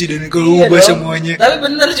birokrasi dan kalau Iya ubah dong. semuanya. Tapi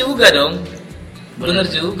bener juga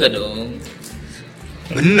dong.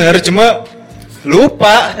 Bener, cuma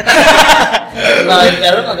lupa. Nah,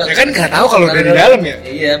 sekarang agak Ya kan nggak tahu kalau udah di dalam ya.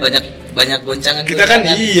 Iya, banyak goncangan. Kita kan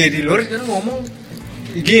iya di luar kan ngomong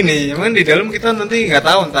gini, cuman di dalam kita nanti nggak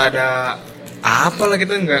tahu entah ada apalah,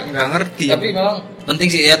 kita nggak ngerti. Tapi memang penting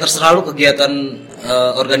sih ya, terserah lu kegiatan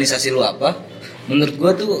organisasi lu apa. Menurut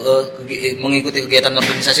gua tuh mengikuti kegiatan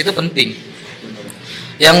organisasi itu penting.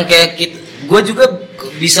 Yang kayak gua juga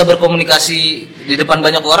bisa berkomunikasi di depan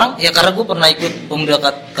banyak orang ya karena gua pernah ikut pemuda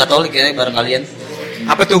Katolik ya bareng kalian.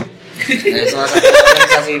 Apa tuh? Salah satu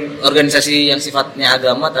organisasi yang sifatnya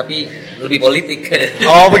agama tapi lebih politik.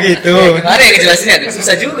 Oh begitu. Gimana ya ngejelasinnya? Agak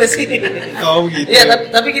susah juga sih. Oh begitu. Iya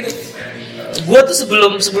tapi gitu. Gua tuh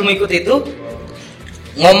sebelum ikut itu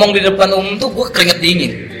ngomong di depan umum tuh gua keringet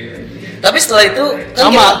dingin. Tapi setelah itu kan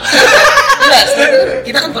sama. Setelah itu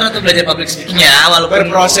kita kan pernah tuh belajar public speaking ya, walaupun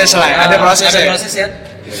Berproses lah, ada prosesnya. Ada proses ya.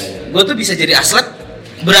 Gua tuh bisa jadi atlet,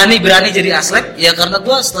 berani jadi atlet ya karena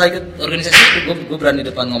gue setelah ikut organisasi itu gue berani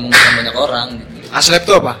depan ngomong sama banyak orang gitu. Aslab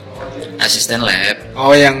tuh apa? Asisten lab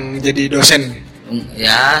Oh yang jadi dosen,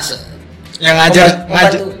 ya yang ngajar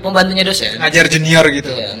pembantunya dosen, ngajar junior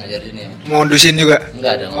gitu. ya ngajar ini Modusin juga?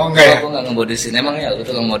 enggak dong. Oh enggak ya? Gue nggak ngemodusin, emang ya lu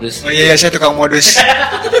tukang modus. Oh iya saya tukang modus.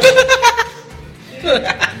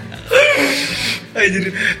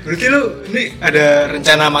 Jadi berarti lu ini ada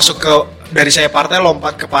rencana masuk ke dari saya partai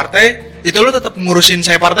lompat ke partai, itu lu tetap ngurusin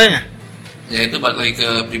saya partainya? ya itu balik lagi ke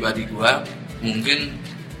pribadi gua. Mungkin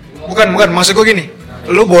Bukan maksud gue gini.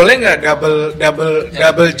 Lu boleh nggak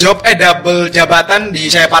double job double jabatan di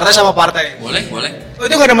saya partai sama partai? boleh Oh,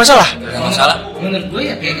 itu nggak ada masalah. nggak ada masalah. Menurut gue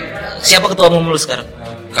ya kayak siapa ketua umum lu sekarang?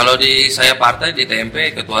 Kalau di saya partai di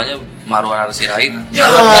TMP ketuanya Marwan Sirait. Ya,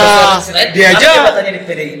 dia aja jabatannya di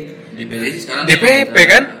PDI. Di PDI sekarang DPP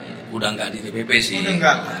kan? udah nggak di DPP sih. Udah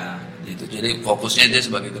nggak. Nah, gitu. Jadi fokusnya dia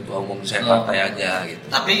sebagai ketua umum saya partai aja gitu.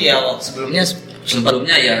 Tapi ya sebelumnya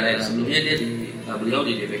Sebelumnya dia beliau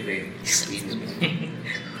di DPP. Gitu.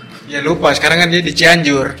 Ya lupa, sekarang kan dia di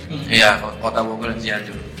Cianjur. Iya, Kota Bogor dan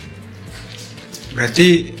Cianjur.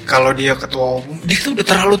 Berarti kalau dia ketua umum, dia tuh udah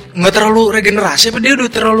nggak terlalu regenerasi, apa dia udah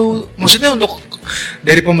terlalu, maksudnya untuk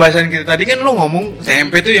dari pembahasan kita tadi kan lo ngomong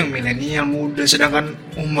TMP tuh yang milenial muda, sedangkan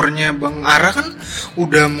umurnya Bang Ara kan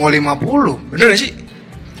udah mau 50, bener gak sih?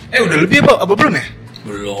 Udah lebih apa belum ya?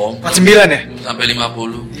 Belum. 49 ya? Belum sampai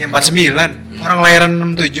 50. Iya 49, orang lahiran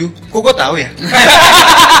 67, kok gue tahu ya?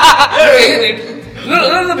 lu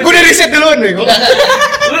Gue udah riset duluan deh. lu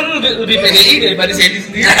lebih PDI daripada saya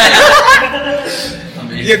sendiri.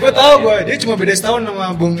 Iya gue tahu dia cuma beda setahun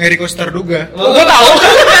sama Bung Eriko Starduga. Gue tahu.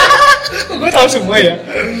 Gue tahu semua ya.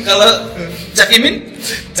 Kalau Cak Imin?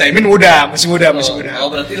 Caimin masih muda.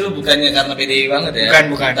 Oh berarti lu bukannya karena PDI banget ya?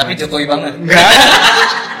 Bukan. Tapi Jokowi banget.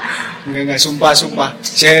 Enggak, sumpah.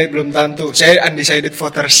 Saya belum tentu. Saya undecided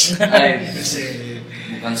voters.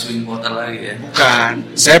 Bukan swing voter lagi ya.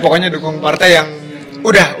 Bukan. Saya pokoknya dukung partai yang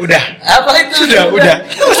udah. Apa itu? Udah.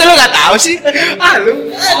 Masa lu nggak tahu sih? Lu.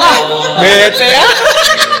 Bete ya.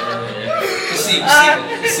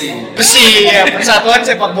 Besi ya, persatuan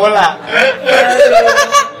sepak bola.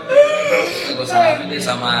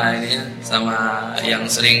 sama ini ya, sama yang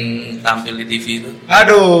sering tampil di TV itu.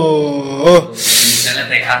 Aduh. Misalnya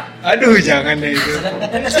TA. Aduh, jangan deh itu.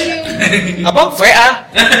 Apa? VA?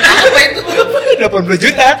 Apa itu? 80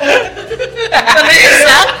 juta.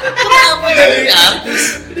 Bisa. Kenapa jadi artis?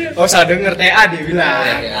 Oh, saya denger TA dia bilang.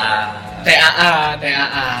 TAA.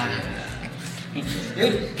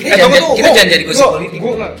 Kita jangan jadi gosip politik.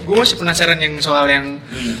 Gue masih penasaran yang soal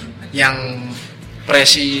yang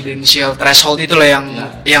presidential threshold itu lah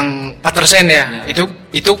yang 4% ya.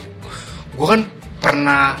 Itu gue kan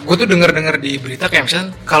pernah, gue tuh dengar di berita kayak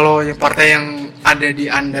misalnya kalau yang partai yang ada di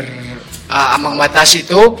under ambang batas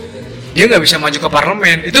itu dia nggak bisa maju ke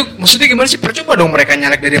parlemen. Itu maksudnya gimana sih? Percuma dong mereka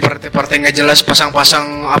nyalek dari partai nggak jelas,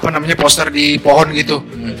 pasang-pasang poster di pohon gitu.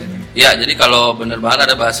 Ya, jadi kalau benar banget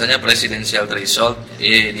ada bahasanya presidential threshold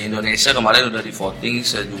di Indonesia kemarin udah di voting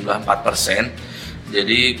sejumlah 4%.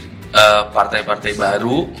 Jadi partai-partai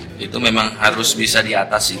baru itu memang harus bisa di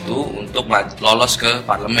atas itu untuk lolos ke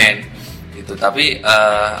parlemen gitu. Tapi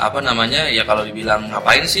ya kalau dibilang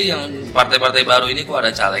ngapain sih yang partai-partai baru ini kok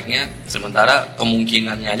ada calegnya, sementara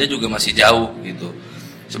kemungkinannya aja juga masih jauh gitu.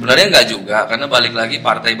 Sebenarnya enggak juga, karena balik lagi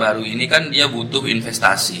partai baru ini kan dia butuh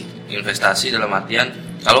investasi dalam artian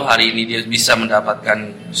kalau hari ini dia bisa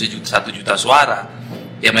mendapatkan 1 juta suara,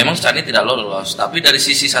 ya memang secaranya tidak lolos, tapi dari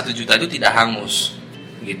sisi 1 juta itu tidak hangus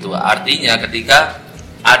gitu. Artinya ketika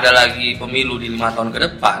ada lagi pemilu di 5 tahun ke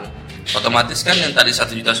depan, otomatis kan yang tadi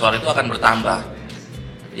 1 juta suara itu akan bertambah.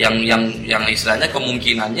 Yang istilahnya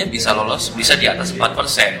kemungkinannya bisa lolos bisa di atas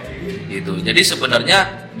 4% gitu. Jadi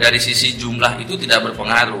sebenarnya dari sisi jumlah itu tidak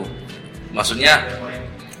berpengaruh. Maksudnya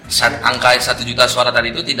angka 1 juta suara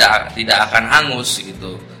tadi itu tidak akan hangus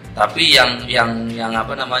gitu. Tapi yang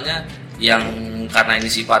karena ini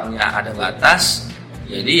sifatnya ada batas,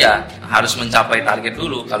 jadi ya harus mencapai target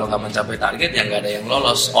dulu. Kalau nggak mencapai target ya nggak ada yang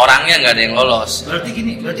lolos, orangnya nggak ada yang lolos.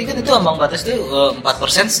 Berarti kan itu ambang batas itu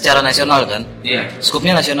 4% secara nasional kan? Iya.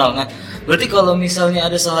 Skupnya nasional. Nah, berarti kalau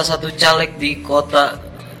misalnya ada salah satu caleg di kota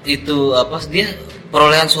itu dia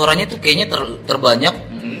perolehan suaranya tuh kayaknya terbanyak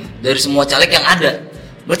dari semua caleg yang ada.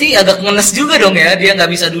 Berarti agak ngenes juga dong ya, dia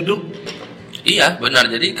nggak bisa duduk. Iya benar,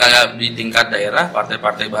 jadi kayak di tingkat daerah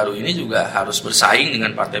partai-partai baru ini juga harus bersaing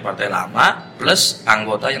dengan partai-partai lama plus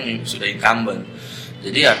anggota yang sudah incumbent.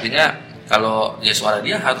 Jadi artinya kalau dia suara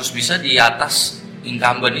dia harus bisa di atas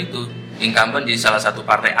incumbent di salah satu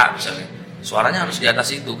partai A misalnya, suaranya harus di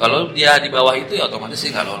atas itu. Kalau dia di bawah itu ya otomatis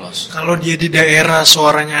sih nggak lolos. Kalau dia di daerah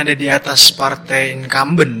suaranya ada di atas partai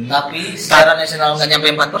incumbent, tapi secara nasional nggak nyampe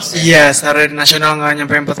 4%. Iya, secara nasional nggak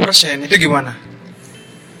nyampe 4%, itu gimana?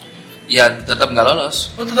 Ya tetap nggak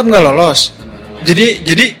lolos. Oh, tetap nggak lolos.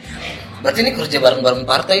 Jadi berarti ini kerja bareng-bareng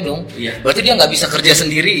partai dong. Iya. Berarti dia nggak bisa kerja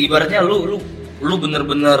sendiri. Ibaratnya lu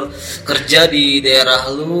bener-bener kerja di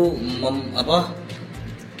daerah lu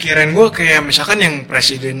kirain gue kayak misalkan yang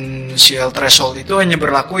presidential threshold itu hanya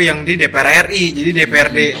berlaku yang di DPR RI. Jadi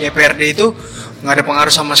DPRD itu nggak ada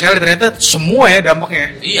pengaruh sama sekali. Ternyata semua ya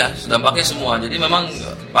dampaknya. Iya, dampaknya semua. Jadi memang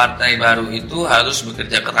partai baru itu harus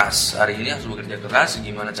bekerja keras. Hari ini harus bekerja keras.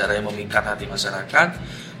 Gimana caranya memikat hati masyarakat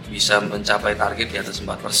bisa mencapai target di atas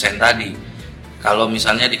 4% tadi. Kalau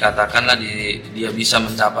misalnya dikatakanlah dia bisa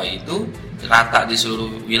mencapai itu rata di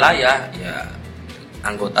seluruh wilayah, ya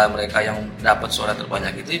anggota mereka yang dapat suara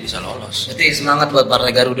terbanyak itu bisa lolos. Jadi semangat buat Partai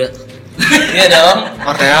Garuda. Iya dong.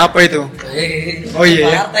 Partai apa itu? Oh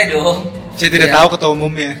iya. Partai dong. Saya tidak tahu ketua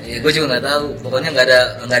umumnya. Iya, gue juga nggak tahu. Pokoknya nggak ada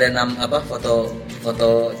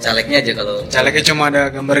foto calegnya aja kalau. Calegnya cuma ada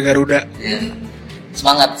gambar Garuda. Iya.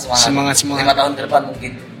 Semangat. 5 tahun ke depan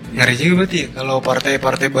mungkin. Ngeri juga berarti ya kalau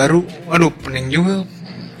partai-partai baru. Waduh, pening juga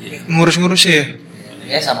ngurus-ngurus ya.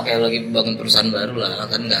 Ya sama kayak lagi bangun perusahaan baru lah,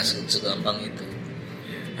 kan nggak segampang itu.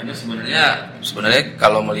 Karena sebenarnya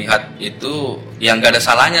kalau melihat itu yang nggak ada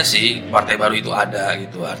salahnya sih partai baru itu ada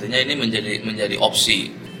gitu. Artinya ini menjadi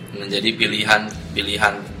opsi, menjadi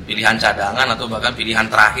pilihan cadangan atau bahkan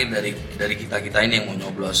pilihan terakhir dari kita ini yang mau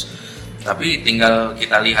nyoblos. Tapi tinggal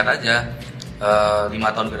kita lihat aja 5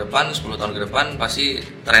 tahun ke depan, 10 tahun ke depan pasti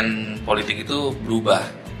tren politik itu berubah.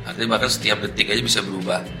 Artinya bahkan setiap detik aja bisa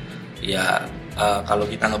berubah. Ya kalau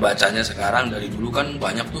kita ngebacanya sekarang dari dulu kan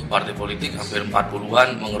banyak tuh partai politik hampir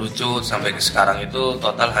 40-an mengerucut sampai ke sekarang itu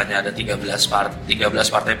total hanya ada 13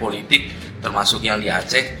 partai politik termasuk yang di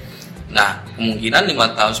Aceh. Nah, kemungkinan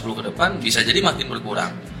 5 tahun 10 ke depan bisa jadi makin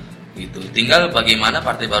berkurang. Gitu. Tinggal bagaimana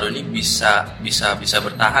partai baru ini bisa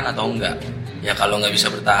bertahan atau enggak. Ya kalau nggak bisa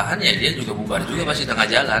bertahan ya dia juga bubar juga pasti tengah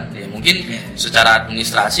jalan. Ya mungkin secara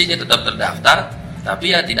administrasi dia tetap terdaftar,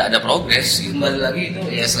 tapi ya tidak ada progres gitu. Kembali lagi itu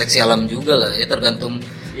ya seleksi alam juga lah ya, tergantung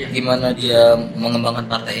gimana dia mengembangkan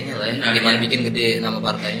partainya lah ya, gimana bikin gede nama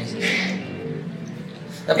partainya sih.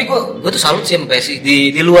 Tapi gue tuh salut sih sama PSI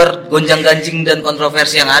di luar gonjang-ganjing dan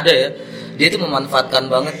kontroversi yang ada ya. Dia itu memanfaatkan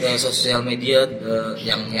banget sosial media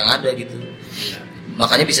yang ada gitu.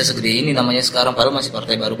 Makanya bisa segede ini namanya sekarang, padahal masih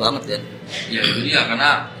partai baru banget kan. Ya itu dia,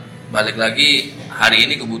 karena balik lagi hari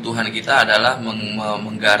ini kebutuhan kita adalah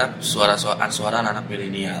menggarap suara anak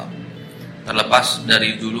milenial. Terlepas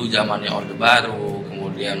dari dulu zamannya Orde Baru,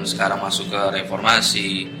 kemudian sekarang masuk ke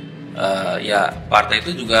reformasi, ya partai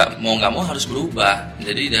itu juga mau nggak mau harus berubah.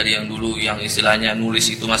 Jadi dari yang dulu yang istilahnya nulis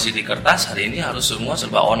itu masih di kertas, hari ini harus semua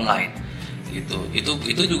serba online. Gitu.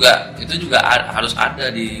 Itu juga harus ada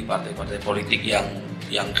di partai-partai politik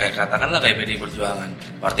yang kayak katakanlah kayak PDI Perjuangan,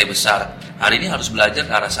 partai besar. Hari ini harus belajar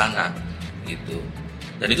ke arah sana. Gitu.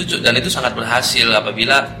 Dan itu sangat berhasil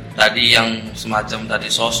apabila tadi yang semacam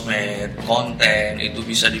tadi sosmed, konten itu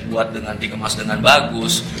bisa dibuat dikemas dengan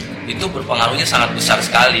bagus, itu berpengaruhnya sangat besar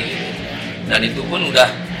sekali. Dan itu pun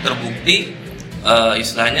udah terbukti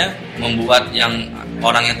istilahnya membuat yang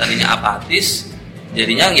orang yang tadinya apatis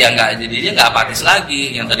jadinya nggak apatis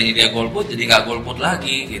lagi, yang tadinya dia golput jadi nggak golput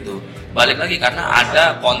lagi gitu. Balik lagi karena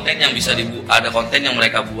ada konten yang ada konten yang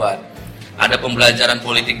mereka buat. Ada pembelajaran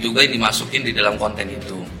politik juga yang dimasukin di dalam konten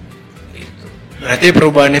itu. Gitu. Berarti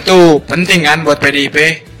perubahan itu penting kan buat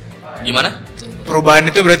PDIP? Gimana? Perubahan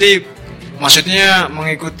itu berarti maksudnya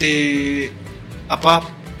mengikuti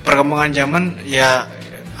perkembangan zaman ya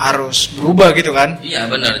harus berubah gitu kan? Iya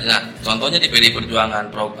benar. Nah, contohnya di PDI Perjuangan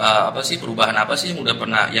perubahan apa sih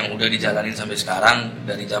yang udah dijalanin sampai sekarang,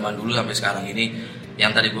 dari zaman dulu sampai sekarang ini, yang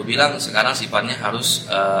tadi gue bilang sekarang sifatnya harus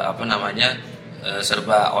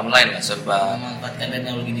serba online ya, serba memanfaatkan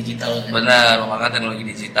teknologi digital. Benar, memanfaatkan teknologi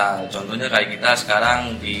digital. Contohnya kayak kita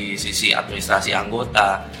sekarang di sisi administrasi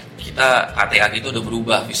anggota, kita KTA itu udah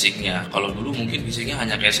berubah fisiknya. Kalau dulu mungkin fisiknya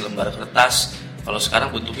hanya kayak selembar kertas, kalau sekarang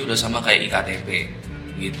bentuknya udah sama kayak iktp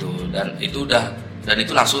gitu. Dan itu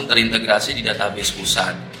langsung terintegrasi di database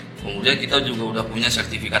pusat. Kemudian kita juga udah punya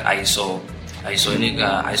sertifikat ISO. ISO ini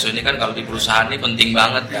kan kalau di perusahaan ini penting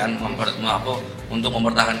banget kan untuk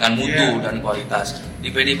mempertahankan mutu dan kualitas.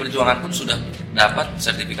 Di PDI Perjuangan pun sudah dapat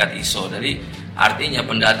sertifikat ISO. Jadi artinya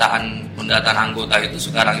pendataan anggota itu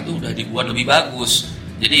sekarang itu udah dibuat lebih bagus.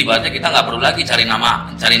 Jadi ibaratnya kita nggak perlu lagi cari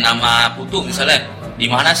nama putu misalnya di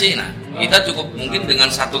mana sih. Nah, kita cukup mungkin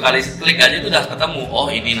dengan satu kali klik aja itu udah ketemu. Oh,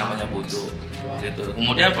 ini namanya putu. Gitu.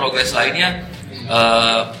 Kemudian progres lainnya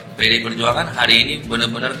PDI Perjuangan hari ini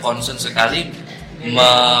benar-benar concern sekali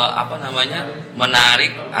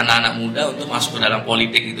menarik anak-anak muda untuk masuk ke dalam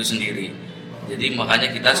politik itu sendiri. Jadi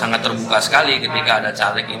makanya kita sangat terbuka sekali ketika ada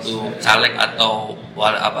caleg atau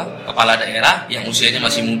kepala daerah yang usianya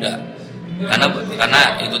masih muda.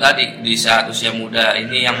 Karena itu tadi di saat usia muda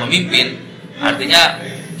ini yang memimpin, artinya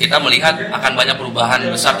kita melihat akan banyak perubahan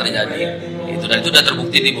besar terjadi. Dan itu sudah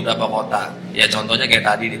terbukti di beberapa kota. Ya contohnya kayak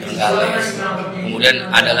tadi di Trenggalek. Kemudian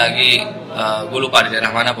ada lagi gue lupa di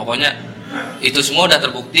daerah mana, pokoknya itu semua sudah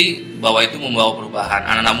terbukti bahwa itu membawa perubahan.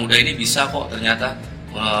 Anak-anak muda ini bisa kok ternyata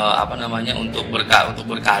untuk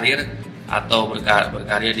berkarir atau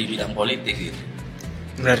berkarya di bidang politik gitu.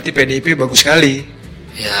 Berarti PDIP bagus sekali.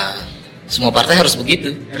 Ya, semua partai harus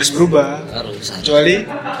begitu. Harus berubah. Harus. Kecuali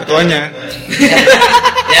ketuanya.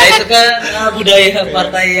 Ya itu kan budaya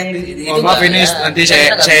partai yang itu. Maaf ini nanti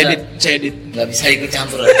saya edit. Nggak bisa ikut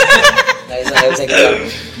campur. Nggak bisa ikut campur.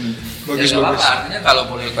 Bagus. Artinya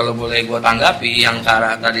kalau boleh gue tanggapi yang ke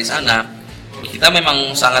arah tadi sana, kita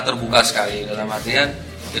memang sangat terbuka sekali dalam artian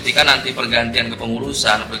ketika nanti pergantian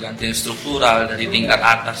kepengurusan, pergantian struktural dari tingkat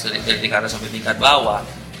atas dari tingkat atas sampai tingkat bawah,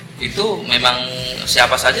 itu memang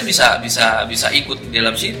siapa saja bisa ikut di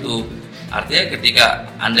dalam situ. Artinya ketika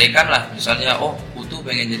andaikan lah misalnya Putu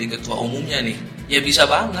pengen jadi ketua umumnya nih, ya bisa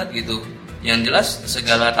banget gitu. Yang jelas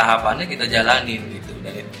segala tahapannya kita jalanin gitu.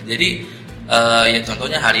 Dan jadi ya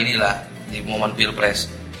contohnya hari inilah di momen Pilpres.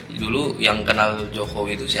 Dulu yang kenal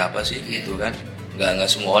Jokowi itu siapa sih gitu kan? Nggak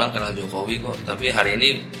semua orang kenal Jokowi kok. Tapi hari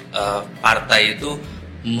ini partai itu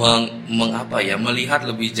melihat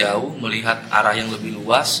lebih jauh, melihat arah yang lebih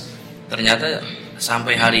luas. Ternyata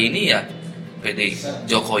sampai hari ini ya PDI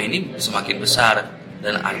Jokowi ini semakin besar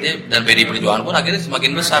dan PDI Perjuangan pun akhirnya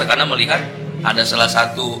semakin besar karena melihat ada salah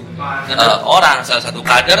satu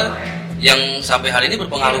kader yang sampai hari ini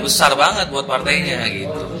berpengaruh besar banget buat partainya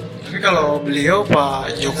gitu. Tapi kalau beliau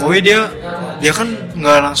Pak Jokowi dia kan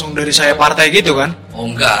nggak langsung dari saya partai gitu kan? Oh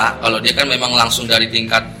enggak, kalau dia kan memang langsung dari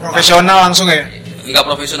tingkat profesional langsung ya? Enggak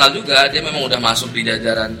profesional juga, dia memang udah masuk di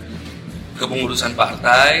jajaran kepengurusan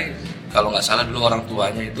partai. Kalau nggak salah dulu orang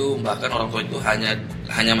tuanya itu bahkan orang tua itu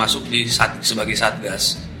hanya masuk sebagai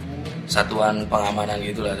satgas, satuan pengamanan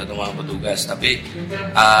gitulah, satuan petugas. Tapi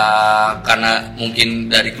karena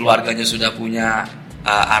mungkin dari keluarganya sudah punya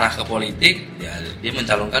arah ke politik, ya dia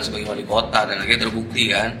mencalonkan sebagai wali kota dan akhirnya terbukti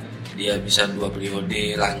kan dia bisa 2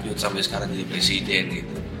 periode lanjut sampai sekarang jadi presiden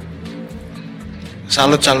gitu.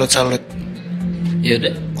 Salut. Ya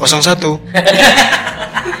udah. 01.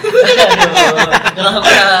 Kenapa?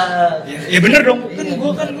 Ya bener dong. Kan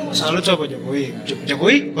gua salut sama Jokowi.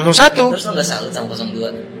 Jokowi 01. Terus lo nggak salut sama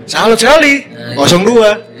 02? Salut sekali.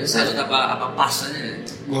 02. Salut apa pas aja.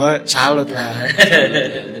 Gua salut lah.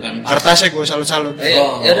 Bukan Kertasnya gua salut.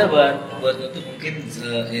 Ya udah buat nutup mungkin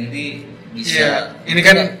ini bisa. Iya, ini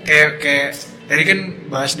kan kayak tadi kan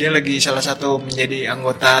bahas dia lagi salah satu menjadi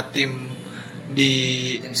anggota tim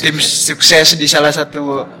tim sukses di salah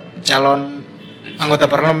satu calon anggota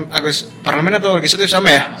parlemen atau legislatif sama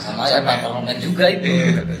ya? Sama ya, parlemen juga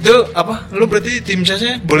itu. Itu apa? Lu berarti tim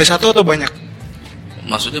suksesnya boleh satu atau banyak?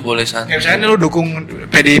 maksudnya boleh satu. Ya, misalnya lu dukung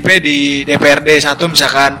PDIP di DPRD 1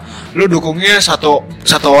 misalkan, lu dukungnya satu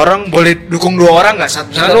orang, boleh dukung 2 orang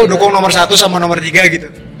nggak? Misalnya lu dukung nomor 1 sama nomor 3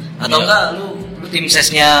 gitu. Atau enggak lu tim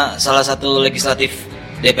sesnya salah satu legislatif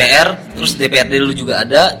DPR, terus DPRD lu juga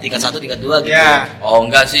ada tingkat 1, tingkat 2 gitu. Ya. Oh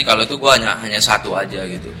enggak sih, kalau itu gua hanya satu aja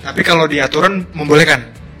gitu. Tapi kalau di aturan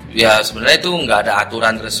membolehkan. Ya sebenarnya itu nggak ada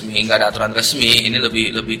aturan resmi. Ini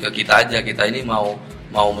lebih ke kita aja. Kita ini mau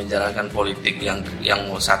menjalankan politik yang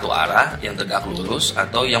satu arah, yang tegak lurus,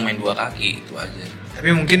 atau yang main 2 kaki, itu aja.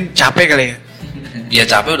 Tapi mungkin capek kali ya. Ya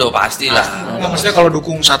capek udah pasti lah. Nggak, maksudnya kalau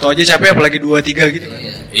dukung 1 aja capek, apalagi 2, 3 gitu.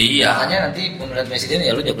 Iya. Makanya nanti pemilihan presiden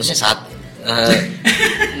ya lu jablosnya satu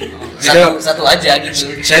aja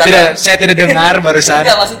gitu. Saya tidak dengar barusan.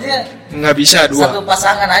 Enggak, maksudnya Nggak bisa 2. satu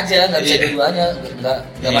pasangan aja, nggak bisa Iya. keduanya,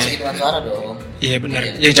 nggak masuk hitungan suara dong. Iya benar.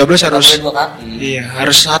 Yang coblos harus. Nggak boleh 2 kaki. Iya,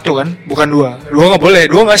 harus 1 kan, bukan 2. 2 nggak boleh,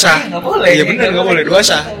 2 nggak sah. Nggak boleh. Iya benar, nggak boleh. 2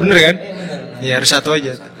 sah, bener kan? Iya, bener. Iya harus 1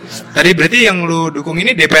 aja. Tadi berarti yang lu dukung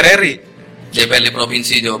ini DPR RI, DPRD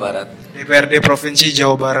Provinsi Jawa Barat. DPRD Provinsi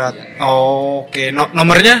Jawa Barat. Oh, oke.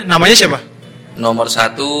 Namanya siapa? Nomor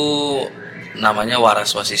 1 namanya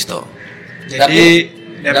Waras Wasisto. Jadi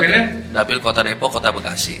dapilnya? Dapil Kota Depok, Kota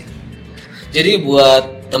Bekasi. Jadi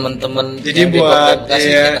buat teman-teman Jadi yang buat, Depok dan Bekasi,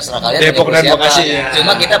 iya, terserah kalian Depok mau dan siapa. Bekasi, ya.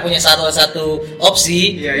 Cuma kita punya satu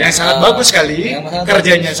opsi. Iya, yang sangat bagus sekali. yang sangat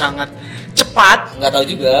Kerjanya bagus. sangat cepat. Nggak tahu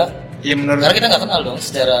juga. Iya menurut. Karena kita nggak kenal dong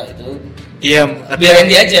secara itu. Iya, tapi Biarin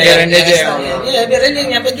dia aja. Biarin dia aja. Iya, biarin dia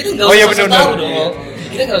nyampe kita nggak Oh, iya, usah bener, tahu bener. dong.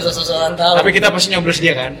 Kita nggak usah sosokan tahu. Tapi kita pasti nyoblos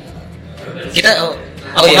dia kan? Kita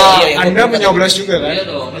Apakah Anda menyoblos juga kan?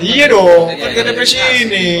 Iya dong. Kan kita ke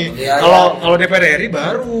sini. Iya, Kalau DPR RI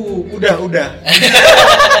baru udah.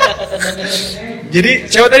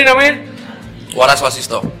 Jadi siapa tadi namanya? Waras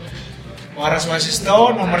Wasisto. Waras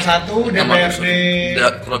Wasisto nomor 1 DPRD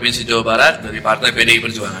Provinsi Jawa Barat dari Partai PDI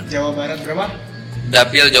Perjuangan. Jawa Barat berapa?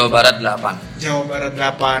 Dapil Jawa Barat 8. Jawa Barat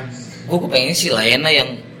 8. Gue pengen sih Laena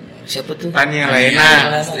yang siapa tuh? Tania Laena.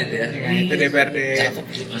 Ya. Nah, itu DPRD. Cakep.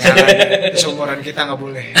 Jangan, seumuran kita nggak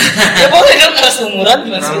boleh. Ya boleh dong kalau seumuran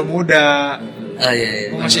gimana sih? Terlalu muda. Ah iya.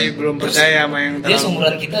 Gue masih belum percaya sama yang Dia terlalu.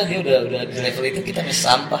 seumuran kita, dia udah di level itu, kita masih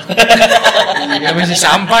sampah. Dia masih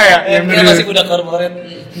sampah ya. Yang Dia masih budak korporat.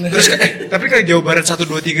 Terus tapi kayak Jawa Barat 1,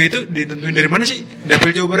 2, 3 itu ditentuin dari mana sih?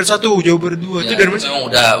 Dapil Jawa Barat 1, Jawa Barat 2 itu Ya, dari mana sih? memang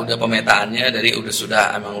udah pemetaannya dari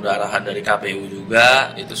emang udah arahan dari KPU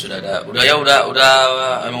juga, itu sudah ada.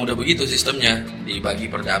 Emang udah begitu sistemnya, dibagi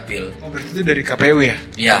per dapil. Oh, berarti itu dari KPU ya?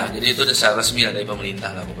 Iya, jadi itu udah secara resmi lah dari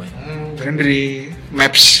pemerintah lah pokoknya. Kan dari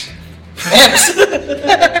Maps.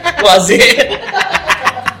 Wazi.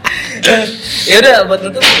 Ya udah buat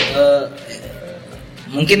nutup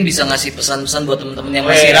mungkin bisa ngasih pesan-pesan buat teman-teman yang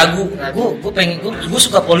masih ragu. Gue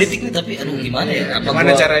suka politik nih tapi aduh gimana ya?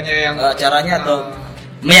 Gimana caranya yang caranya atau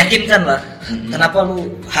meyakinkan lah. Kenapa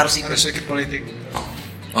lu harus ikut? harus ikut politik?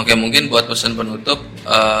 Oke, mungkin buat pesan penutup,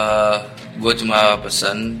 gue cuma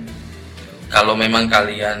pesan kalau memang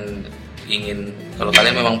kalian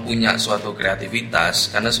memang punya suatu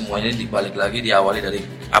kreativitas, karena semuanya dibalik lagi diawali dari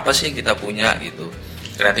apa sih yang kita punya gitu,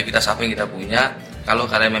 kreativitas apa yang kita punya. Kalau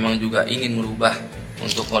kalian memang juga ingin merubah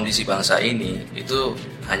untuk kondisi bangsa ini, itu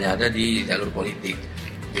hanya ada di jalur politik.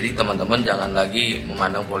 Jadi teman-teman jangan lagi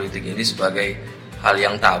memandang politik ini sebagai hal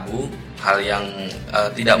yang tabu, hal yang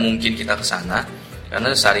tidak mungkin kita kesana.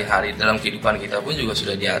 Karena sehari-hari dalam kehidupan kita pun juga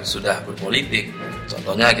sudah berpolitik.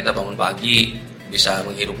 Contohnya kita bangun pagi, bisa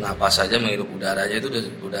menghirup napas saja, menghirup udara aja itu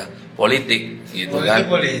udah politik gitu kan.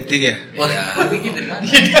 Itu politik ya? Ya,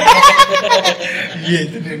 Iya,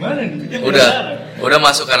 itu dari mana nih? udah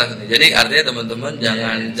masuk ke arah sana. Jadi artinya teman-teman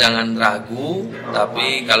jangan ragu,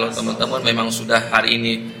 tapi kalau teman-teman memang sudah hari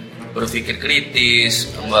ini berpikir kritis,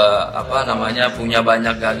 punya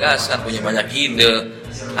banyak gagasan, punya banyak ide,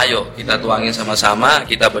 ayo kita tuangin sama-sama,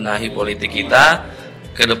 kita benahi politik kita.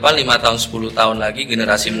 ke depan 5 tahun 10 tahun lagi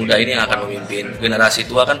generasi muda ini yang akan memimpin. Generasi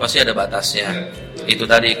tua kan pasti ada batasnya. Itu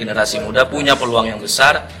tadi, generasi muda punya peluang yang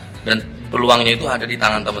besar dan peluangnya itu ada di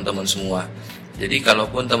tangan teman-teman semua. Jadi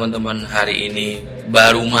kalaupun teman-teman hari ini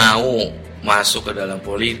baru mau masuk ke dalam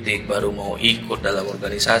politik, baru mau ikut dalam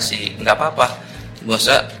organisasi, nggak apa-apa.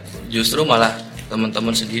 Masa justru malah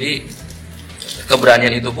teman-teman sendiri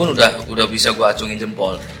keberanian itu pun udah bisa gue acungin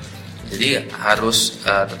jempol. Jadi harus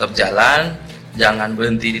tetap jalan, jangan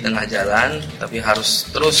berhenti di tengah jalan, tapi harus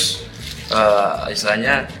terus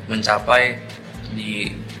istilahnya mencapai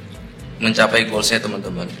goalsnya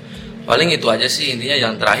teman-teman. Paling itu aja sih intinya.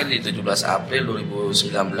 Yang terakhir di 17 April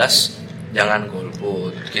 2019, jangan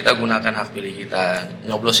golput. Kita gunakan hak pilih kita.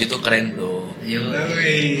 Nyoblos itu keren bro.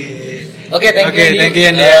 Oke, thank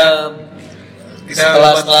you.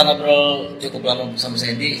 Setelah ngobrol cukup lama sama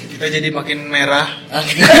Sandy, kita jadi makin merah.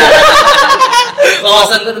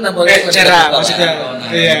 Wawasan gue tentang politik cerah maksudnya.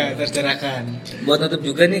 Iya, tercerahkan. Buat nutup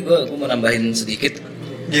juga nih, gue mau nambahin sedikit.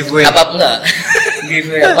 Giveaway.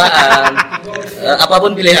 Giveaway apaan?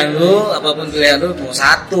 Apapun pilihan lu, mau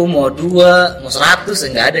 1, mau 2, mau 100,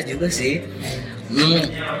 enggak ada juga sih.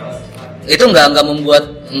 Itu enggak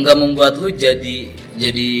membuat lu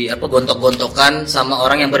jadi gontok-gontokan sama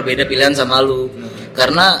orang yang berbeda pilihan sama lu.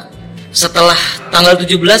 Karena setelah tanggal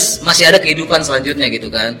 17 masih ada kehidupan selanjutnya gitu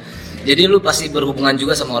kan. Jadi lu pasti berhubungan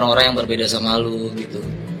juga sama orang-orang yang berbeda sama lu gitu.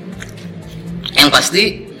 Yang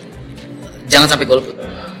pasti jangan sampai golput.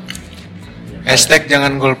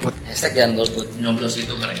 Jangan golput. Nyoblos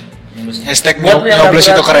itu keren. Nyoblos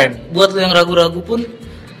itu keren. Buat lu yang ragu-ragu pun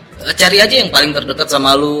cari aja yang paling terdekat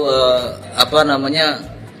sama lu,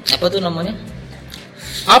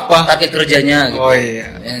 apa paket kerjanya gitu. Oh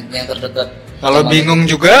iya. Yang terdekat. Kalau bingung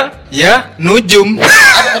juga ya Nujum.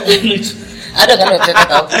 Ada kan website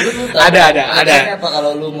tahu? Ada. Apa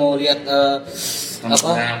kalau lu mau lihat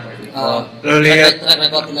lu lihat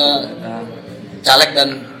record caleg dan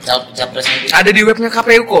capresnya gitu. Ada di webnya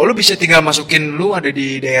KPU kok. Lu bisa tinggal masukin lu ada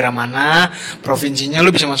di daerah mana, provinsinya lu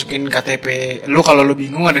bisa masukin KTP. Lu kalau lu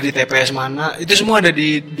bingung ada di TPS mana, itu semua ada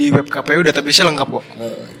di web KPU, database lengkap kok.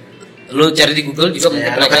 Lu cari di Google juga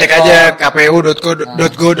mungkin lu ketik aja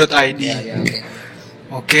kpu.go.id.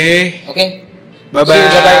 Oke. Bye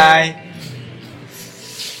bye.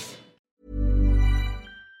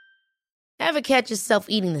 Ever catch yourself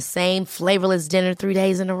eating the same flavorless dinner 3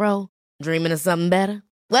 days in a row? Dreaming of something better?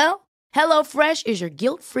 Well, HelloFresh is your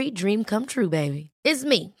guilt-free dream come true, baby. It's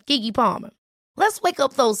me, Keke Palmer. Let's wake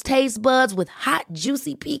up those taste buds with hot,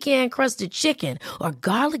 juicy pecan-crusted chicken or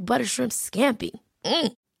garlic butter shrimp scampi.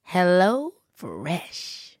 Hello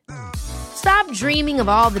Fresh. Stop dreaming of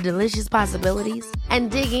all the delicious possibilities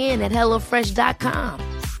and dig in at HelloFresh.com.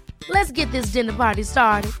 Let's get this dinner party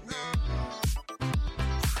started.